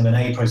whether it's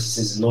M&A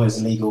processes and lawyers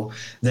and legal.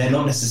 They're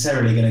not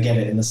necessarily going to get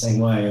it in the same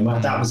way, and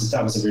that was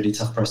a really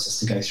tough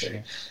process to go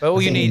through. But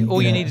all you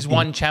need is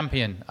one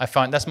champion. I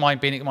find that's my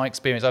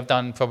experience. I've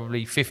done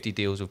probably 50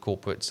 deals with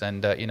corporates,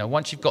 and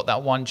once you've got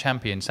that one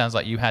champion, sounds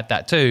like you had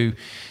that too,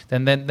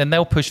 then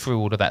they'll push through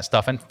all of that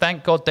stuff, and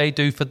thank God they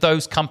do for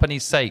those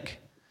companies' sake.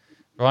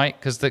 Right,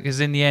 because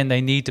in the end they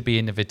need to be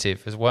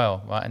innovative as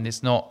well, right? And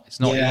it's not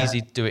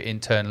easy to do it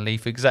internally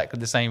for exactly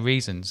the same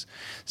reasons.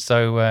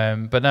 So,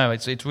 but no,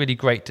 it's really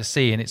great to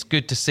see, and it's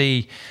good to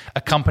see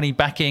a company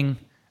backing,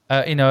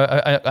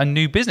 a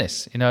new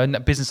business, a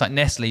business like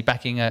Nestlé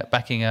backing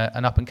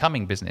an up and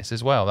coming business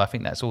as well. I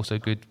think that's also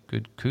good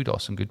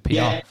kudos and good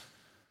PR.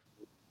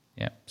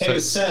 Yeah. It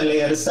was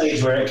certainly at a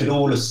stage where it could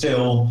all have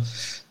still,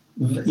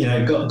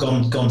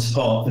 gone to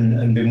pot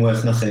and been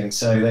worth nothing.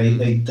 So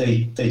they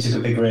took a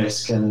big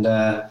risk and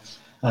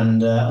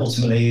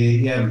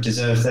ultimately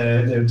deserve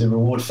the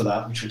reward for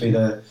that, which would be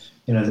the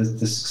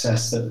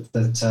success that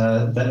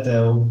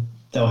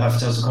they'll have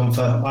to come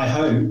for, I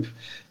hope,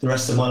 the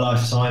rest of my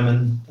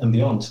lifetime and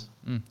beyond.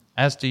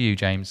 As do you,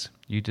 James.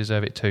 You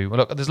deserve it too. Well,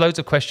 look, there's loads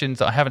of questions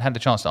that I haven't had the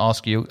chance to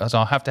ask you, so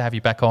I'll have to have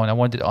you back on. I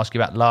wanted to ask you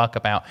about luck,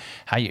 about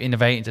how you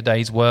innovate in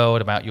today's world,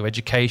 about your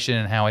education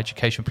and how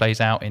education plays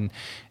out in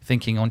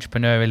thinking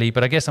entrepreneurially.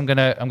 But I guess I'm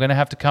gonna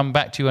have to come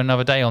back to you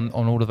another day on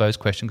all of those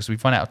questions because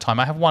we've run out of time.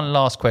 I have one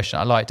last question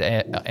I'd like to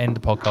end the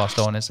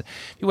podcast on. Is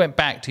if you went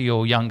back to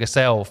your younger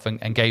self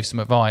and gave some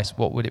advice,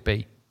 what would it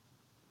be?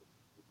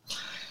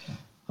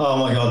 Oh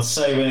my God,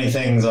 so many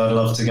things I'd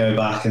love to go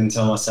back and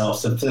tell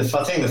myself. I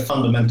think the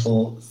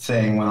fundamental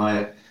thing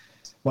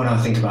when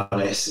I think about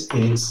this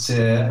is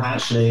to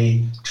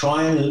actually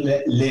try and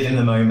live in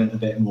the moment a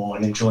bit more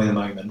and enjoy the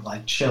moment.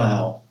 Like, chill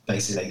out,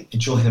 basically.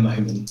 Enjoy the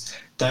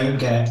moment. Don't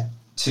get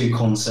too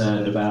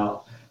concerned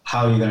about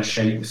how you're going to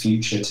shape the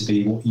future to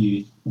be what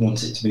you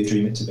want it to be,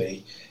 dream it to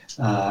be.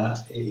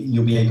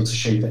 You'll be able to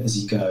shape it as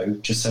you go.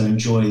 Just so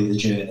enjoy the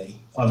journey.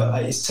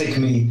 It's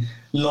taken me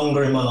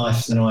longer in my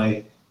life than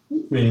I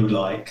really would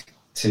like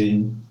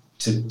to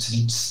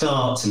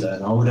start to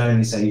learn. I would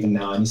only say even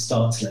now, I need to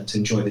start to learn to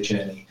enjoy the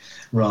journey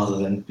rather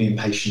than being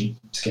patient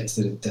to get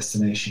to the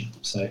destination.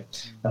 So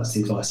that's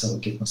the advice I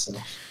would give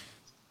myself.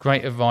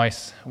 Great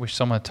advice. I wish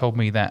someone had told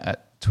me that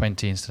at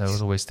 20 instead. I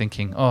was always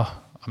thinking,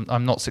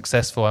 I'm not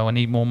successful. I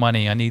need more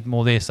money. I need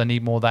more this. I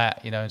need more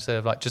that, instead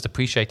of like just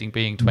appreciating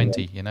being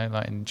 20,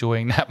 like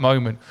enjoying that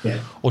moment. Yeah.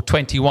 Or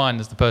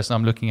 21 as the person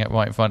I'm looking at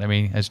right in front of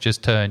me has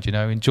just turned,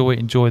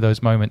 enjoy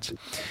those moments.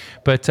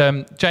 But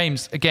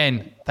James,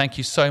 again, thank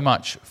you so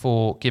much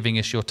for giving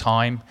us your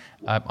time.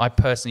 I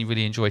personally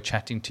really enjoyed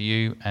chatting to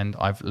you, and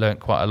I've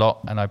learned quite a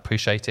lot, and I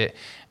appreciate it.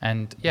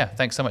 And yeah,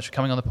 thanks so much for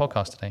coming on the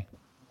podcast today.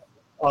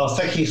 Oh,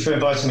 thank you for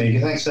inviting me.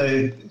 Thanks for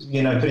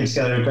putting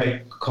together a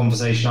great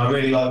conversation. I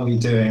really like what you're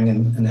doing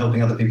and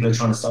helping other people who are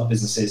trying to start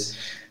businesses.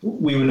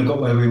 We wouldn't have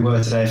got where we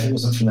were today if it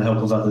wasn't from the help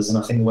of others. And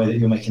I think the way that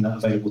you're making that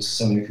available to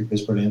so many people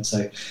is brilliant.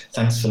 So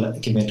thanks for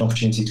giving me an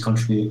opportunity to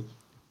contribute.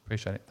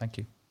 Appreciate it. Thank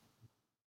you.